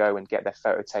customers can go and get their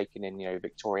photo taken in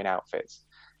Victorian outfits.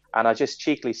 And I just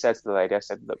cheekily said to the lady, I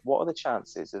said, look, what are the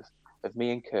chances of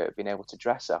me and Kurt being able to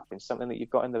dress up in something that you've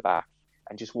got in the back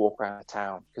and just walk around the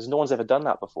town? Because no one's ever done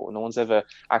that before. No one's ever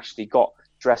actually got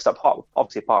dressed up,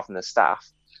 obviously apart from the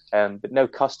staff, but no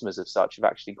customers of such have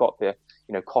actually got the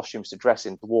costumes to dress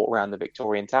in to walk around the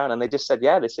Victorian town. And they just said,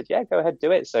 yeah, go ahead,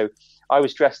 do it. So I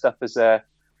was dressed up as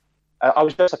I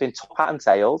was dressed up in top hat and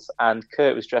tails, and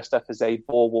Kurt was dressed up as a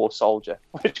Boer War soldier,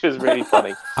 which was really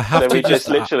funny. So we just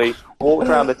literally walked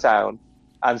around the town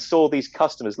and saw these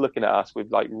customers looking at us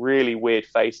with like really weird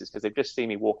faces, because they've just seen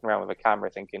me walking around with a camera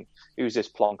thinking, who's this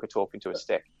plonker talking to a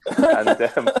stick? And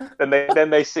then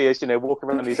they see us, walking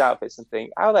around in these outfits and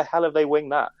think, how the hell have they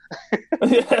winged that?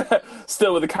 Yeah,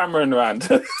 still with the camera in the hand.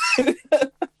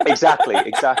 Exactly.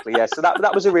 Yeah. So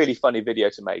that was a really funny video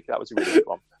to make. That was a really good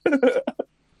one.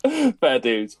 Fair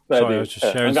dues. I was just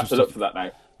sharing I'm going to have to look for that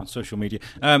now on social media.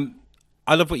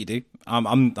 I love what you do.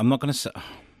 I'm not going to say.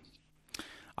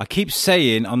 I keep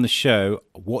saying on the show,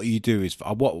 what you do is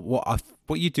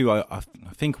what you do. I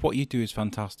think what you do is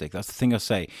fantastic. That's the thing I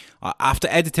say. After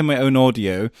editing my own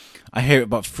audio, I hear it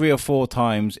about 3 or 4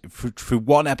 times through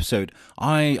one episode.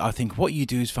 I think what you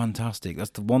do is fantastic.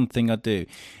 That's the one thing I do.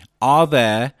 Are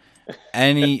there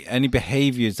any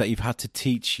behaviours that you've had to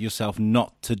teach yourself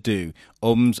not to do?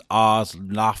 Ahs,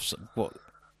 laughs, what?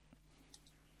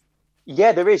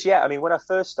 Yeah, there is. Yeah, I mean, when I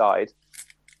first started,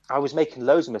 I was making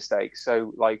loads of mistakes.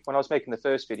 So like when I was making the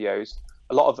first videos,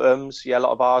 a lot of ums, a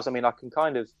lot of ahs. I mean, I can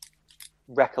kind of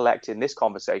recollect in this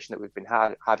conversation that we've been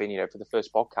having, for the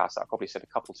first podcast, I probably said a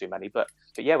couple too many, but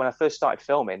yeah, when I first started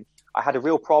filming, I had a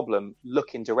real problem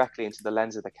looking directly into the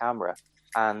lens of the camera,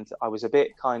 and I was a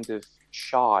bit kind of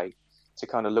shy to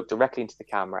kind of look directly into the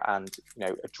camera and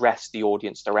address the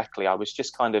audience directly. I was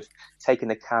just kind of taking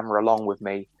the camera along with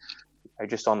me,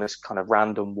 just on this kind of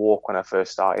random walk when I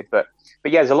first started. But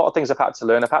yeah, there's a lot of things I've had to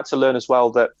learn. I've had to learn as well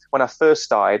that when I first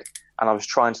started and I was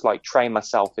trying to like train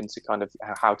myself into kind of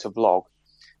how to vlog,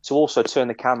 to also turn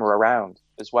the camera around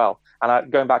as well.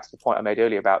 And going back to the point I made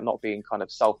earlier about not being kind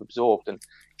of self-absorbed and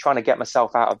trying to get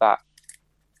myself out of that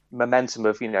momentum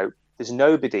of, there's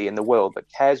nobody in the world that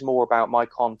cares more about my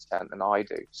content than I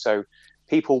do. So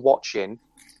people watching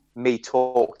me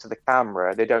talk to the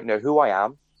camera, they don't know who I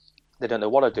am. They don't know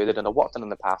what I do. They don't know what I've done in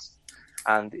the past.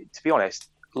 And to be honest,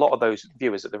 a lot of those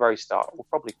viewers at the very start were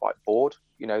probably quite bored,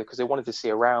 because they wanted to see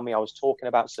around me. I was talking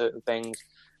about certain things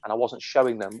and I wasn't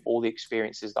showing them all the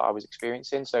experiences that I was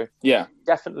experiencing. So yeah,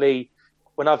 definitely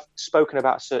when I've spoken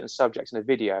about certain subjects in a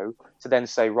video, to then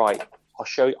say, right, I'll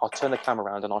turn the camera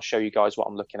around and I'll show you guys what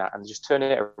I'm looking at, and just turn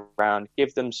it around,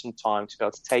 give them some time to be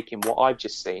able to take in what I've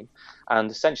just seen and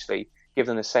essentially give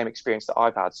them the same experience that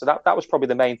I've had. So that was probably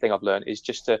the main thing I've learned, is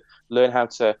just to learn how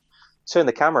to turn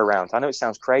the camera around. I know it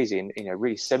sounds crazy and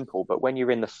really simple, but when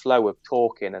you're in the flow of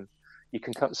talking, and you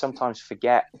can sometimes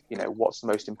forget what's the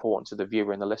most important to the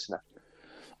viewer and the listener.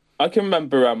 I can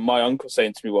remember my uncle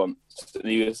saying to me once,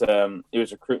 he was a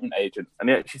recruitment agent, and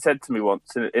he actually said to me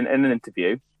once in an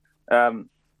interview,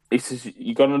 he says,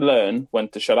 "You're going to learn when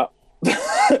to shut up."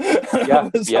 I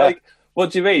was like,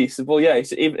 "What do you mean?" He said, "Well, yeah." He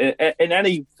said, in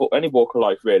any walk of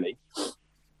life, really,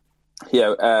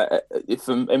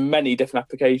 in many different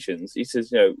applications, he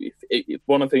says,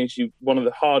 one of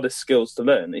the hardest skills to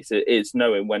learn, he said, is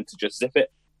knowing when to just zip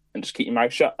it and just keep your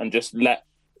mouth shut and just let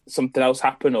something else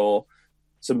happen, or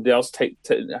somebody else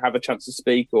have a chance to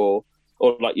speak, or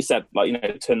like you said,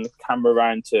 turn the camera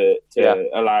around to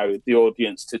allow the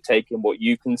audience to take in what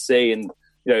you can see, and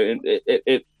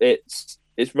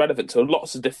it's relevant to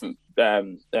lots of different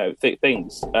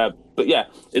things. But yeah,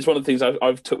 it's one of the things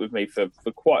I've took with me for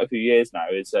quite a few years now,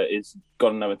 is got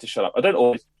to know when to shut up. I don't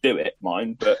always do it,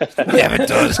 mine, but yeah, it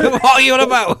does. What are you on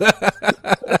about?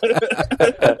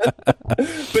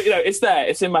 But it's there.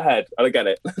 It's in my head. I get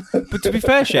it. But to be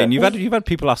fair, Shane, you've had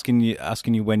people asking you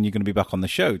when you're going to be back on the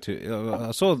show.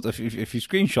 I saw a few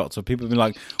screenshots of people being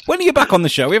like, "When are you back on the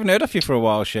show? We haven't heard of you for a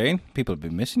while, Shane." People have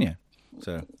been missing you.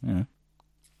 So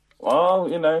Well,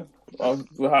 when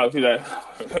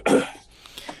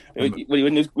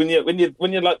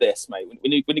you're like this, mate,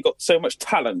 when you got so much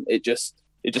talent, it just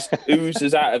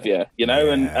oozes out of you,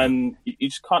 and you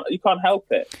just can't help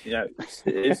it.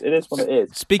 It is what it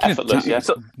is. Speaking effortless,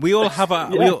 of, we all have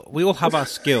our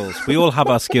skills. We all have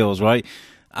our skills, right?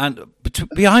 And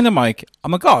behind the mic,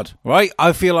 I'm a god, right?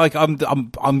 I feel like I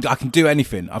can do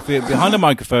anything. I feel behind the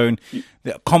microphone,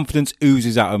 the confidence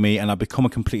oozes out of me, and I become a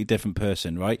completely different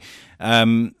person, right?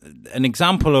 An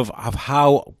example of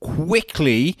how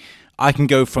quickly I can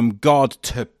go from god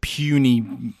to puny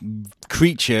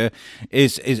creature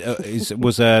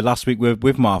was last week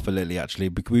with Martha Lily. Actually,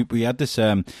 we had this.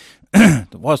 What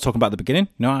I was talking about at the beginning,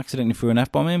 I accidentally threw an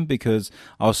F-bomb in because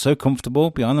I was so comfortable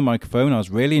behind the microphone. I was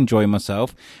really enjoying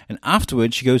myself. And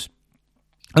afterwards, she goes,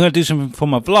 "I'm going to do something for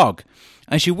my vlog."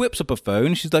 And she whips up her phone.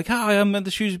 And she's like, "Hi, I'm at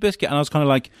the Shrewsbury Biscuit." And I was kind of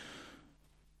like,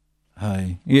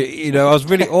 "Hi." I was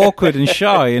really awkward and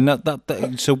shy. And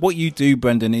that so what you do,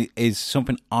 Brendan, is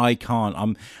something I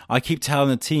can't. I keep telling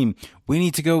the team, we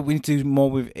need to do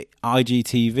more with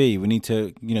IGTV. We need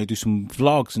to, do some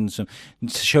vlogs and to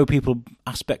show people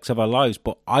aspects of our lives.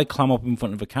 But I climb up in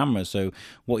front of a camera. So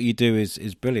what you do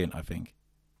is brilliant, I think.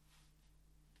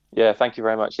 Yeah, thank you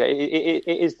very much. Yeah, it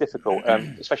is difficult,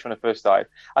 especially when I first started.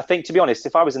 I think, to be honest,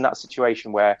 if I was in that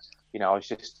situation where, I was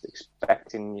just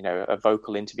expecting, a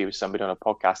vocal interview with somebody on a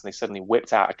podcast, and they suddenly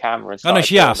whipped out a camera and started. Oh no,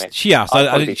 she asked. She asked.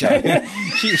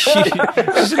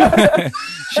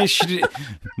 She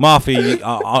Martha,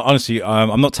 honestly,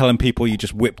 I'm not telling people you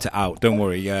just whipped it out. Don't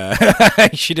worry.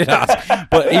 She did ask,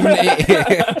 but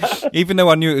even though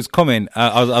I knew it was coming,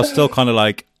 I was still kind of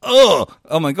like, oh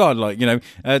my god, the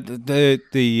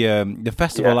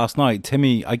festival last night,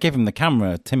 Timmy, I gave him the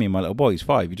camera. Timmy, my little boy, he's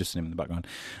 5, you just see him in the background,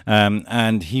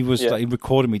 and he was he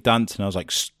recorded me dancing. I was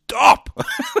like, stop.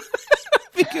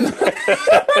 Because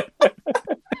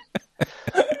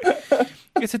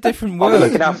it's a different world. I'll be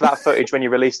looking out for that footage when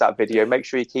you release that video. Make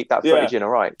sure you keep that footage in, all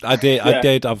right? I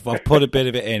did. I've put a bit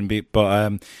of it in,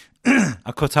 but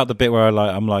I cut out the bit where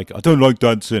I'm like, I don't like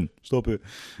dancing. Stop it.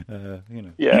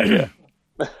 Yeah.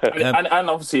 and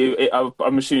obviously,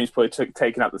 I'm assuming he's probably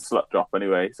taken out the slut drop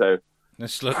anyway. So the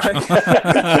slut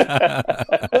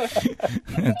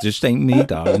drop. Just ain't me,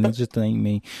 darling. It just ain't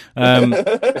me.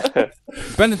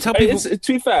 Brendan, tell people. To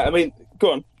be fair, I mean,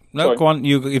 go on. No, Sorry. go on.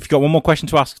 If you've got one more question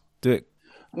to ask, do it.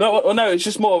 No, it's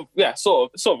just more of,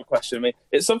 sort of a question. I mean,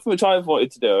 it's something which I've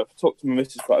wanted to do. I've talked to my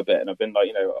missus quite a bit, and I've been like,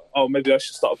 maybe I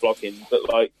should start vlogging, but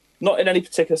like, not in any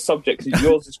particular subject.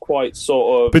 Yours is quite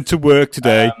sort of. Been to work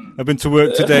today. I've been to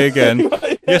work today again.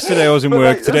 Yesterday I was in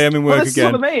work. Today I'm in work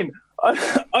again. That's what I mean.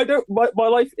 I don't. My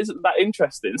life isn't that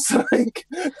interesting. So like,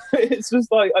 it's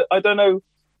just like I don't know.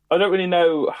 I don't really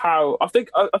know how. I think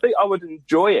I would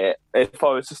enjoy it if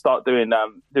I was to start doing a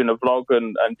vlog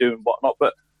and doing whatnot.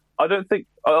 But I don't think.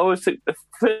 I always think the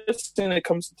first thing that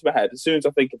comes into my head as soon as I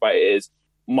think about it is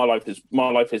my life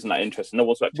isn't that interesting. No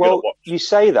one's actually going to watch. You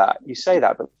say that,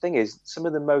 but the thing is, some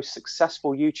of the most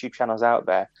successful YouTube channels out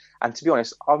there, and to be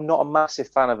honest, I'm not a massive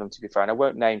fan of them, to be fair, and I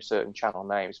won't name certain channel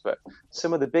names, but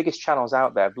some of the biggest channels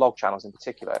out there, vlog channels in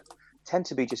particular, tend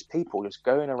to be just people just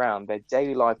going around their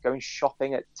daily life, going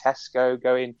shopping at Tesco,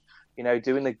 going,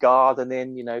 doing the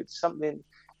gardening, something.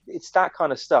 It's that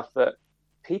kind of stuff that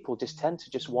people just tend to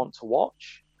just want to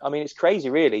watch. I mean, it's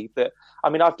crazy, really. But I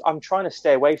mean, I'm trying to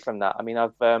stay away from that. I mean, I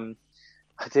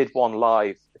did one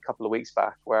live a couple of weeks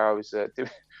back where I was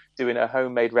doing a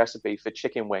homemade recipe for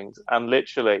chicken wings, and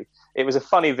literally, it was a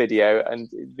funny video, and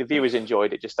the viewers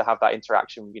enjoyed it just to have that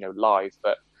interaction, live.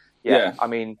 But yeah, I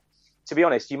mean, to be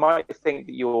honest, you might think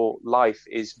that your life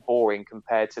is boring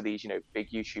compared to these, big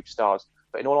YouTube stars.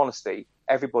 But in all honesty,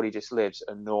 everybody just lives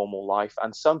a normal life,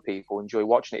 and some people enjoy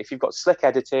watching it. If you've got slick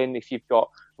editing, if you've got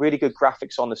really good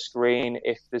graphics on the screen,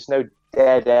 if there's no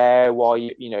dead air while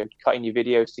you cutting your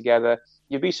videos together,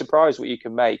 you'd be surprised what you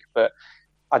can make. But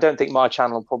I don't think my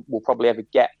channel will probably ever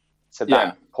get to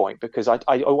that point, because I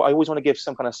always want to give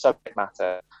some kind of subject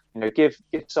matter. Give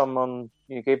someone,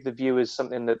 give the viewers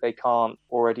something that they can't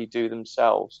already do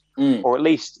themselves, or at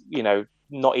least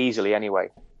not easily anway.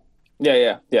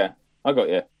 Yeah. I got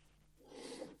you.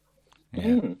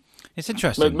 Yeah. It's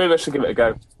interesting. Maybe I should give it a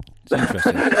go. It's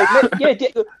interesting.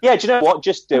 Yeah. Do you know what?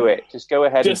 Just do it. Just go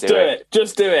ahead and do it.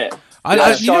 Just do it.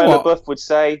 Shia LaBeouf would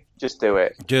say, "Just do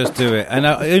it." Just do it. And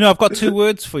I've got two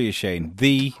words for you, Shane.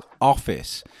 The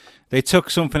Office. They took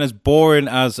something as boring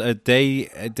as a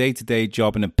day-to-day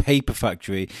job in a paper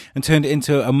factory and turned it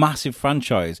into a massive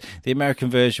franchise. The American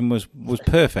version was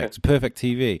perfect, perfect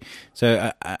TV.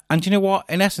 So, and you know what?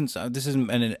 In essence, this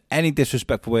isn't in any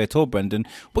disrespectful way at all, Brendan,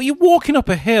 but you're walking up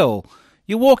a hill.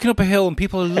 And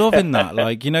people are loving that.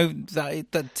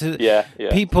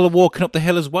 People are walking up the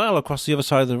hill as well across the other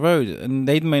side of the road, and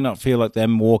they may not feel like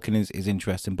them walking is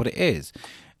interesting, but it is.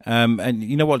 And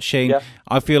you know what, Shane? Yeah.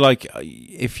 I feel like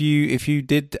if you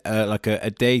did like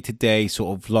a day-to-day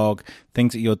sort of vlog,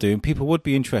 things that you're doing, people would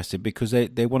be interested because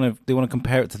they want to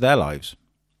compare it to their lives.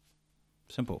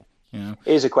 Simple.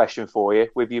 Here's a question for you.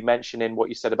 With you mentioning what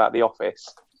you said about The Office,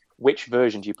 which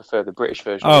version do you prefer, the British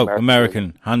version or the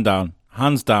American version?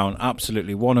 Hands down,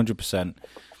 absolutely, 100%.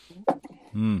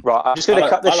 Right, I'm just going to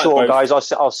cut this short, guys.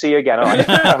 I'll see you again. All right?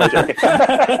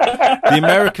 The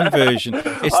American version.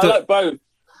 I like both.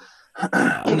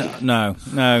 No.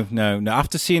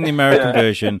 After seeing the American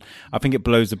version, I think it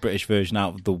blows the British version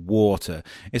out of the water.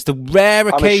 It's the rare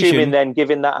occasion. I'm assuming then,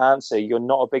 given that answer, you're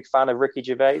not a big fan of Ricky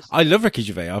Gervais? I love Ricky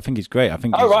Gervais. I think he's great. I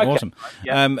think he's awesome.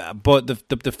 Yeah. But the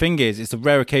thing is, it's the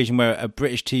rare occasion where a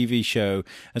British TV show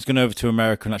has gone over to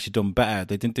America and actually done better.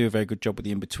 They didn't do a very good job with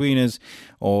the In-Betweeners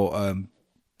or...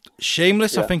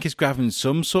 Shameless, I think, is grabbing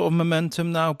some sort of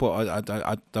momentum now, but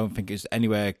I don't think it's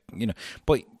anywhere,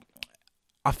 But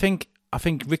I think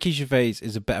Ricky Gervais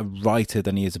is a better writer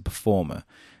than he is a performer.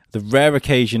 The rare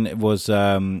occasion it was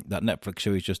that Netflix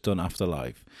show he's just done,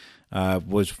 Afterlife,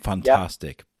 was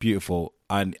fantastic, beautiful,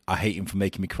 and I hate him for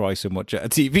making me cry so much at a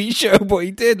TV show, but he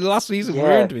did. Last season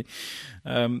ruined me.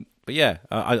 But yeah,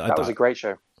 that was a great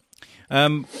show.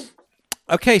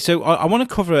 Okay, so I want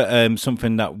to cover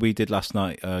something that we did last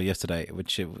night, yesterday,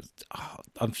 which it was.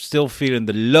 I'm still feeling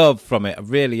the love from it. I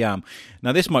really am.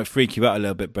 Now, this might freak you out a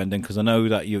little bit, Brendan, because I know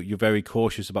that you're very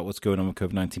cautious about what's going on with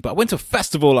COVID-19. But I went to a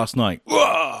festival last night.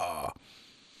 Whoa!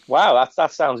 Wow,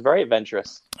 that sounds very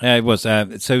adventurous. Yeah, it was.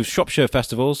 So Shropshire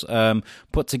Festivals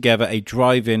put together a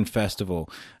drive-in festival,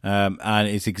 and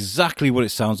it's exactly what it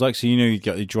sounds like. So you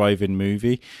got the drive-in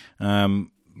movie.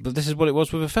 But this is what it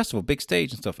was with a festival, big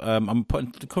stage and stuff. I'm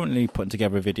currently putting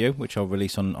together a video, which I'll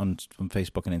release on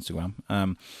Facebook and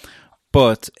Instagram.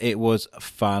 But it was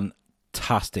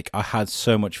fantastic. I had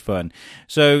so much fun.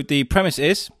 So the premise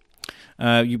is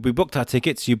We booked our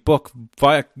tickets. You book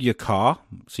via your car,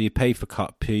 so you pay for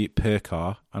per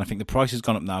car. And I think the price has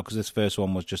gone up now because this first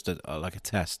one was just like a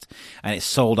test, and it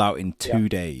sold out in 2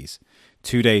 days.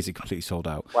 2 days it completely sold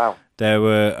out. Wow. There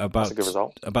were That's a good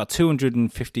result. about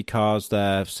 250 cars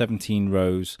there, 17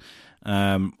 rows.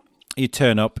 You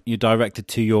turn up, you're directed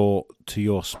to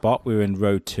your spot. We were in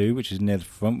row 2, which is near the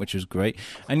front, which was great.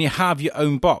 And you have your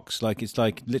own box. Like, it's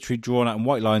like literally drawn out in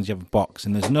white lines. You have a box,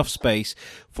 and there's enough space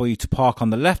for you to park on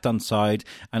the left-hand side,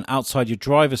 and outside your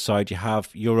driver's side, you have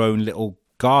your own little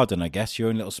garden, I guess, your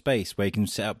own little space where you can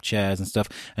set up chairs and stuff,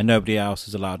 and nobody else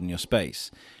is allowed in your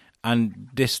space. And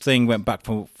this thing went back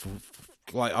for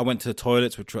like, I went to the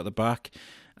toilets, which were at the back,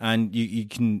 and you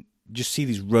can just see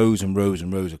these rows and rows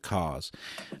and rows of cars.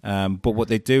 But what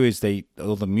they do is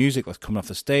all the music that's coming off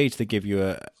the stage, they give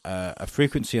you a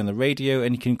frequency on the radio,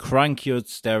 and you can crank your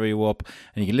stereo up,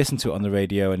 and you can listen to it on the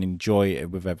radio and enjoy it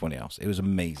with everyone else. It was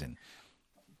amazing.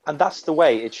 And that's the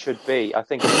way it should be. I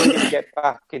think if we're going to get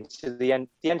back into the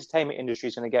entertainment industry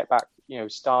is going to get back,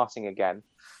 starting again.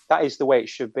 That is the way it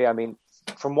should be. I mean,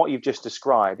 from what you've just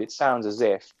described, it sounds as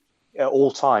if at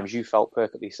all times you felt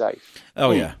perfectly safe.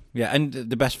 Oh yeah. And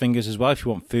the best thing is as well, if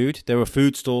you want food, there were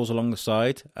food stalls along the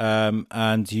side,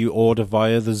 and you order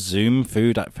via the Zoom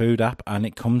food app, and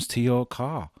it comes to your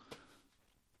car.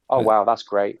 Oh wow, that's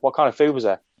great. What kind of food was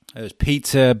there? There was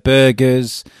pizza,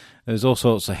 burgers. There was all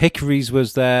sorts of hickories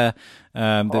was there.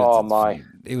 It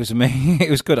was amazing. It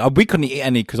was good. We couldn't eat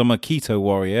any because I'm a keto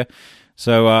warrior,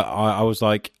 so I was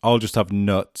like, I'll just have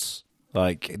nuts.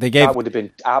 Like, they gave, that would have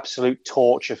been absolute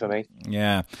torture for me.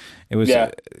 Yeah, it was.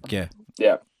 Yeah.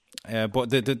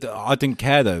 But I didn't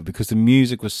care though, because the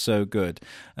music was so good.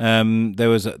 There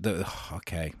was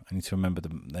okay, I need to remember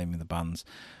the name of the bands.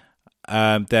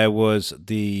 There was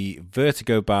the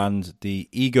Vertigo band, the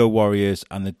Ego Warriors,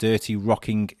 and the Dirty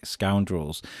Rocking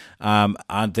Scoundrels.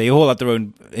 And they all had their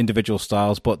own individual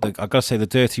styles, but I gotta say, the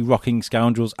Dirty Rocking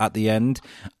Scoundrels at the end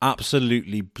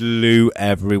absolutely blew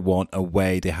everyone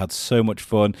away. They had so much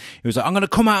fun. It was like, I'm gonna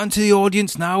come out into the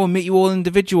audience now and meet you all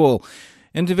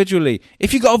individually.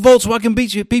 If you got a Volkswagen,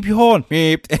 beep your horn.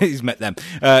 He's met them.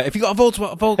 If you got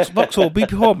a Vauxhall,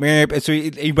 beep your horn. So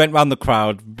he went round the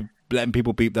crowd, letting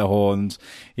people beep their horns.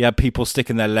 He had people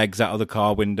sticking their legs out of the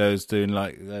car windows, doing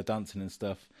like dancing and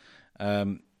stuff.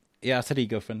 I said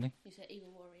eco-friendly. You said Ego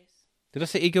Warriors. Did I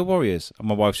say Ego Warriors? And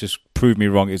my wife's just proved me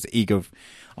wrong. It's Ego.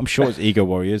 I'm sure it's Ego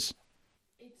Warriors.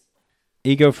 It's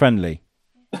Ego-friendly.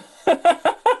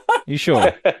 You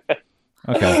sure?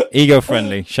 Okay,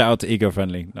 Ego-friendly. Shout out to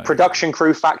Ego-friendly. No. Production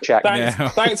crew fact check.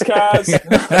 Thanks, Kaz.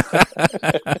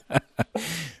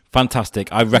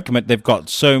 Fantastic. I recommend. They've got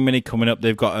so many coming up.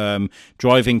 They've got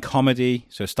driving comedy,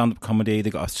 so stand-up comedy.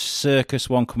 They've got a circus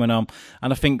one coming on,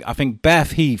 and I think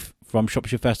Beth Heath from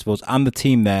Shropshire Festivals and the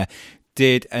team there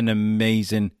did an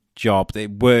amazing job.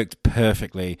 It worked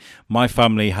perfectly. My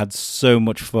family had so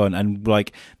much fun, and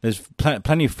like, there's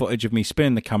plenty of footage of me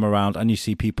spinning the camera around, and you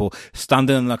see people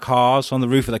standing in their cars, on the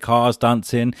roof of their cars,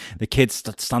 dancing. The kids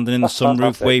standing in the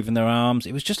sunroof, waving their arms.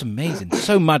 It was just amazing.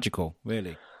 So magical,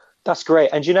 really. That's great.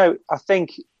 And, I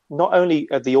think not only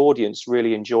have the audience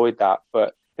really enjoyed that,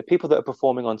 but the people that are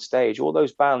performing on stage, all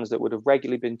those bands that would have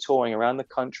regularly been touring around the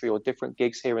country or different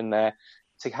gigs here and there,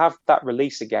 to have that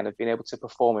release again of being able to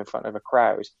perform in front of a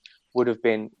crowd would have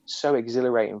been so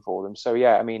exhilarating for them. So,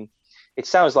 yeah, I mean, it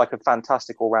sounds like a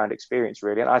fantastic all-round experience,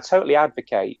 really. And I totally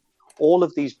advocate all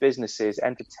of these businesses,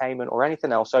 entertainment or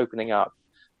anything else opening up,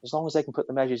 as long as they can put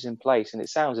the measures in place. And it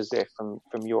sounds as if from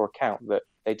your account that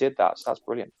they did that. So that's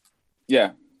brilliant.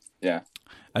 Yeah.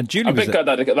 And Julie, I think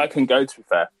that can go, to be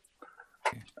fair.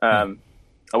 I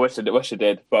wish I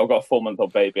did, but I've got a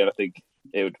 4-month-old baby, and I think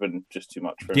it would have been just too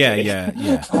much for me.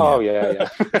 Yeah. Oh yeah.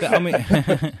 I mean,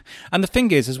 and the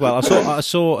thing is as well, I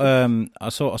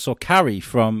saw Carrie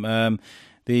from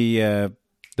the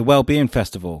Wellbeing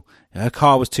Festival. Her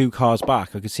car was 2 cars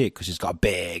back. I could see it because she's got a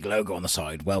big logo on the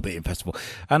side, Wellbeing Festival.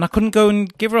 And I couldn't go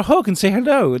and give her a hug and say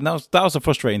hello. And that was a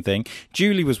frustrating thing.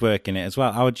 Julie was working it as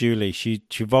well. Our Julie, she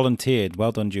volunteered.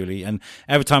 Well done, Julie. And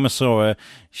every time I saw her,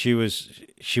 she was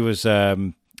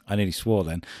I nearly swore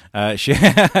then.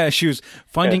 She was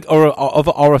finding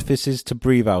other orifices to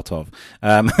breathe out of,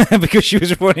 because she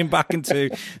was running back into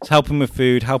helping with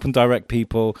food, helping direct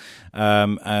people.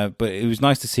 But it was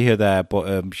nice to see her there.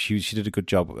 But she did a good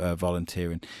job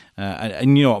volunteering.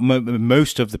 And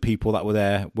most of the people that were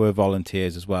there were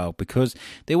volunteers as well, because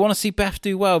they want to see Beth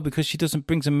do well, because she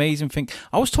brings amazing things.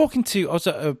 I was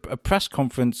at a press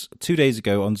conference 2 days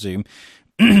ago on Zoom.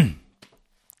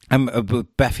 And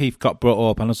Beth Heath got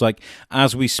brought up, and I was like,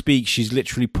 as we speak, she's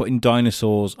literally putting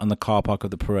dinosaurs on the car park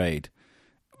of the parade.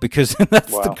 because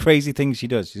that's Wow. the crazy things she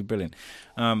does. She's brilliant.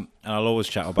 And I'll always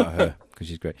chat about her because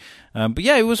she's great. But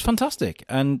yeah, it was fantastic.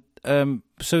 And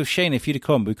so Shane, if you'd have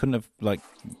come, we couldn't have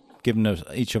given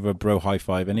each other a bro high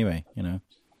five anyway,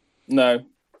 No.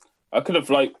 I could have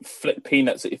flicked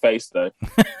peanuts at your face though.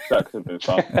 That could have been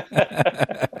fun.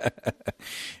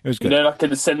 It was good. Like in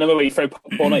the cinema where you throw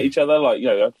popcorn at each other,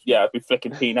 I'd be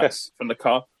flicking peanuts from the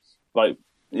car. A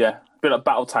bit like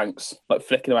battle tanks,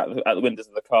 flicking them out the windows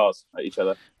of the cars at each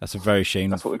other. That's a very Shane.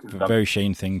 That's what we could have done. Very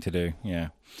Shane thing to do. Yeah.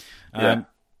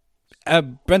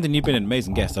 Brendan, you've been an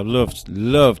amazing guest. I've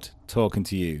loved talking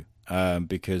to you.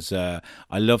 Because I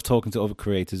love talking to other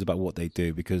creators about what they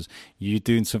do, because you're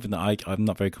doing something that I'm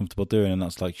not very comfortable doing, and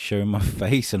that's like showing my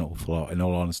face an awful lot, in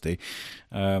all honesty.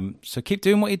 So keep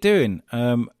doing what you're doing.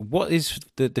 What is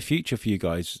the future for you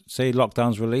guys? Say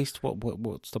lockdown's released,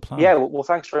 what's the plan? Yeah, well,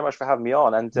 thanks very much for having me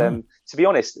on. And to be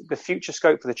honest, the future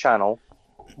scope for the channel,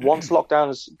 once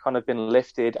lockdown's kind of been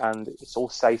lifted and it's all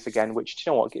safe again, which,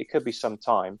 you know what, it could be some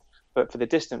time, but for the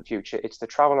distant future, it's to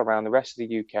travel around the rest of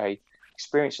the UK,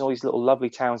 experiencing all these little lovely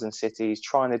towns and cities,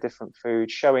 trying the different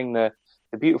food, showing the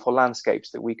beautiful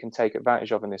landscapes that we can take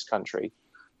advantage of in this country,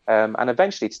 and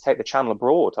eventually to take the channel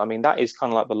abroad. I mean, that is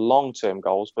kind of like the long-term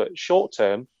goals, but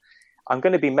short-term, I'm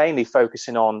going to be mainly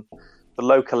focusing on the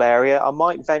local area. I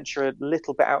might venture a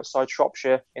little bit outside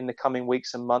Shropshire in the coming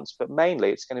weeks and months, but mainly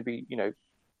it's going to be,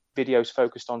 videos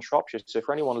focused on Shropshire. So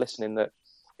for anyone listening that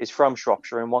is from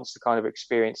Shropshire and wants to kind of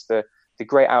experience the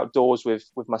great outdoors with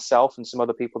myself and some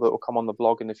other people that will come on the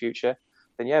blog in the future,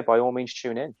 then yeah, by all means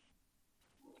tune in.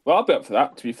 Well, I'll be up for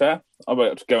that, to be fair. I'll be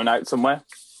up to going out somewhere.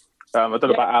 I don't know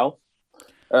about Al.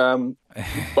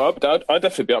 But I'd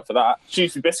definitely be up for that.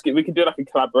 Shrewsbury Biscuit, we can do a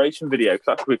collaboration video, because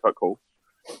that could be quite cool.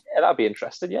 Yeah, that'd be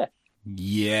interesting, yeah.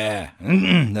 Yeah,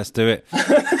 let's do it.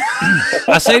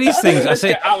 I say these things. I say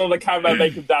get Al on the camera,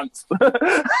 make him dance.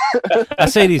 I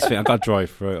say these things. I got to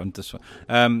drive through it on this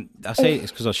one. I say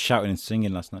it's because I was shouting and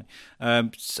singing last night.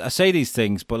 I say these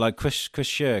things, but like Chris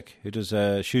Shirk, who does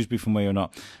Shrewsbury From Where You're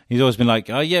Not, he's always been like,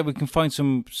 "Oh yeah, we can find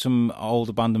some old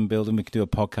abandoned building we can do a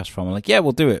podcast from." I'm like, "Yeah,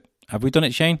 we'll do it." Have we done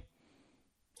it, Shane?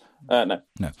 No.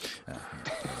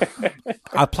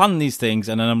 I plan these things,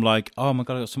 and then I'm like, "Oh my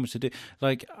god, I got so much to do."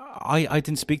 Like, I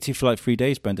didn't speak to you for 3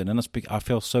 days, Brendan, and I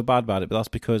feel so bad about it. But that's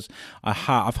because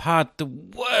I've had the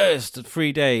worst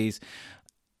 3 days.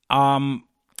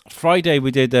 Friday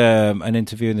we did an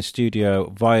interview in the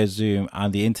studio via Zoom,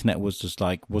 and the internet was just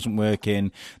wasn't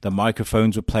working. The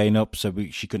microphones were playing up, so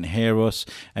she couldn't hear us.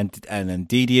 And then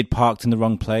Dee Dee had parked in the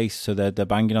wrong place, so they're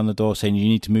banging on the door saying you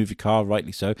need to move your car,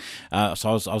 rightly so. So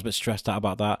I was a bit stressed out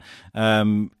about that.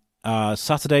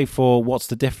 Saturday for What's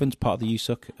the Difference, part of the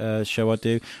USUK show I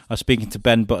do, I was speaking to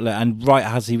Ben Butler, and right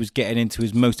as he was getting into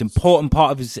his most important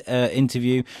part of his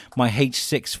interview, my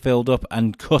H6 filled up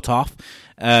and cut off.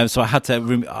 So I had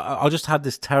to I just had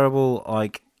this terrible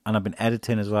and I've been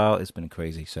editing as well. It's been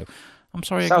crazy, so I'm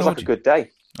sorry. Sounds like a good day.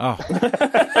 Oh,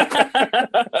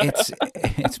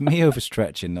 it's me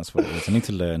overstretching. That's what it is. I need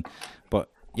to learn. But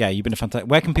yeah, you've been a fantastic.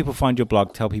 Where can people find your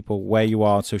blog? Tell people where you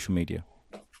are on social media.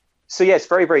 So yeah, it's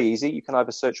very, very easy. You can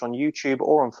either search on YouTube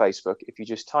or on Facebook. If you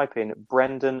just type in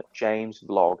Brendan James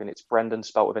Vlog, and it's Brendan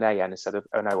spelt with an A-N instead of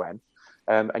an O-N,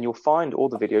 and you'll find all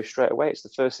the videos straight away. It's the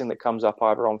first thing that comes up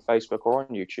either on Facebook or on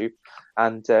YouTube.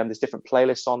 And there's different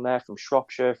playlists on there from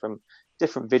Shropshire, from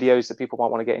different videos that people might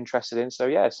want to get interested in. So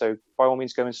yeah, so by all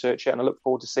means go and search it, and I look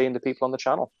forward to seeing the people on the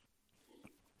channel.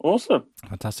 Awesome.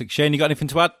 Fantastic. Shane, you got anything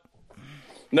to add?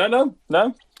 No.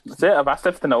 That's it. I've asked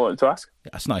everything I wanted to ask.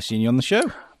 That's nice seeing you on the show.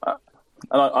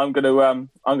 And I'm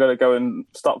gonna go and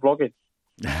start vlogging.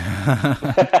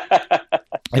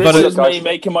 This is me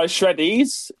making my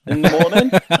shreddies in the morning,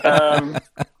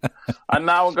 and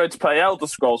now I'm going to play Elder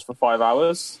Scrolls for 5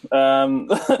 hours.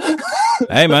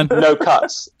 Hey man, no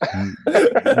cuts.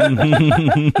 That's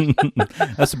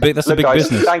a big guys,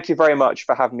 business. Thank you very much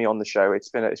for having me on the show. It's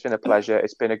been a pleasure.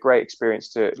 It's been a great experience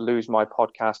to lose my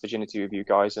podcast virginity with you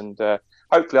guys, and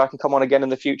hopefully I can come on again in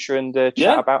the future and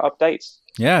chat about updates.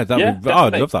 Yeah, I'd love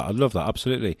that. I'd love that.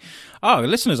 Absolutely. Oh,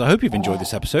 listeners, I hope you've enjoyed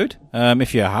this episode.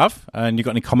 If you have, and you've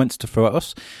got any comments to throw at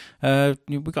us,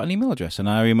 we've got an email address, and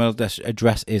our email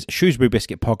address is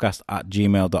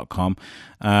shrewsburybiscuitpodcast@gmail.com.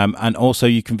 And also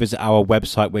you can visit our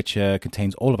website, which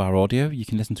contains all of our audio. You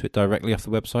can listen to it directly off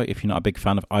the website if you're not a big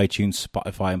fan of iTunes,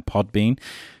 Spotify, and Podbean.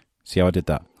 See how I did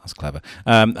that? That's clever.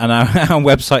 And our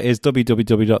website is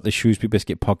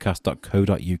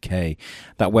www.theshrewsburybiscuitpodcast.co.uk.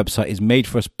 That website is made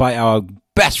for us by our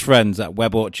best friends at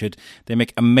Web Orchard. They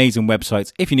make amazing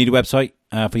websites. If you need a website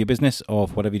for your business or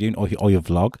for whatever you're doing, or your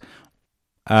vlog,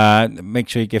 Make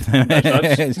sure you give them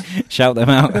shout them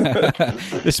out.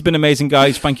 This has been amazing,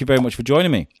 guys. Thank you very much for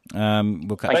joining me.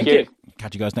 We'll catch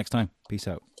you guys next time. Peace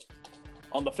out.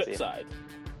 On the flip side.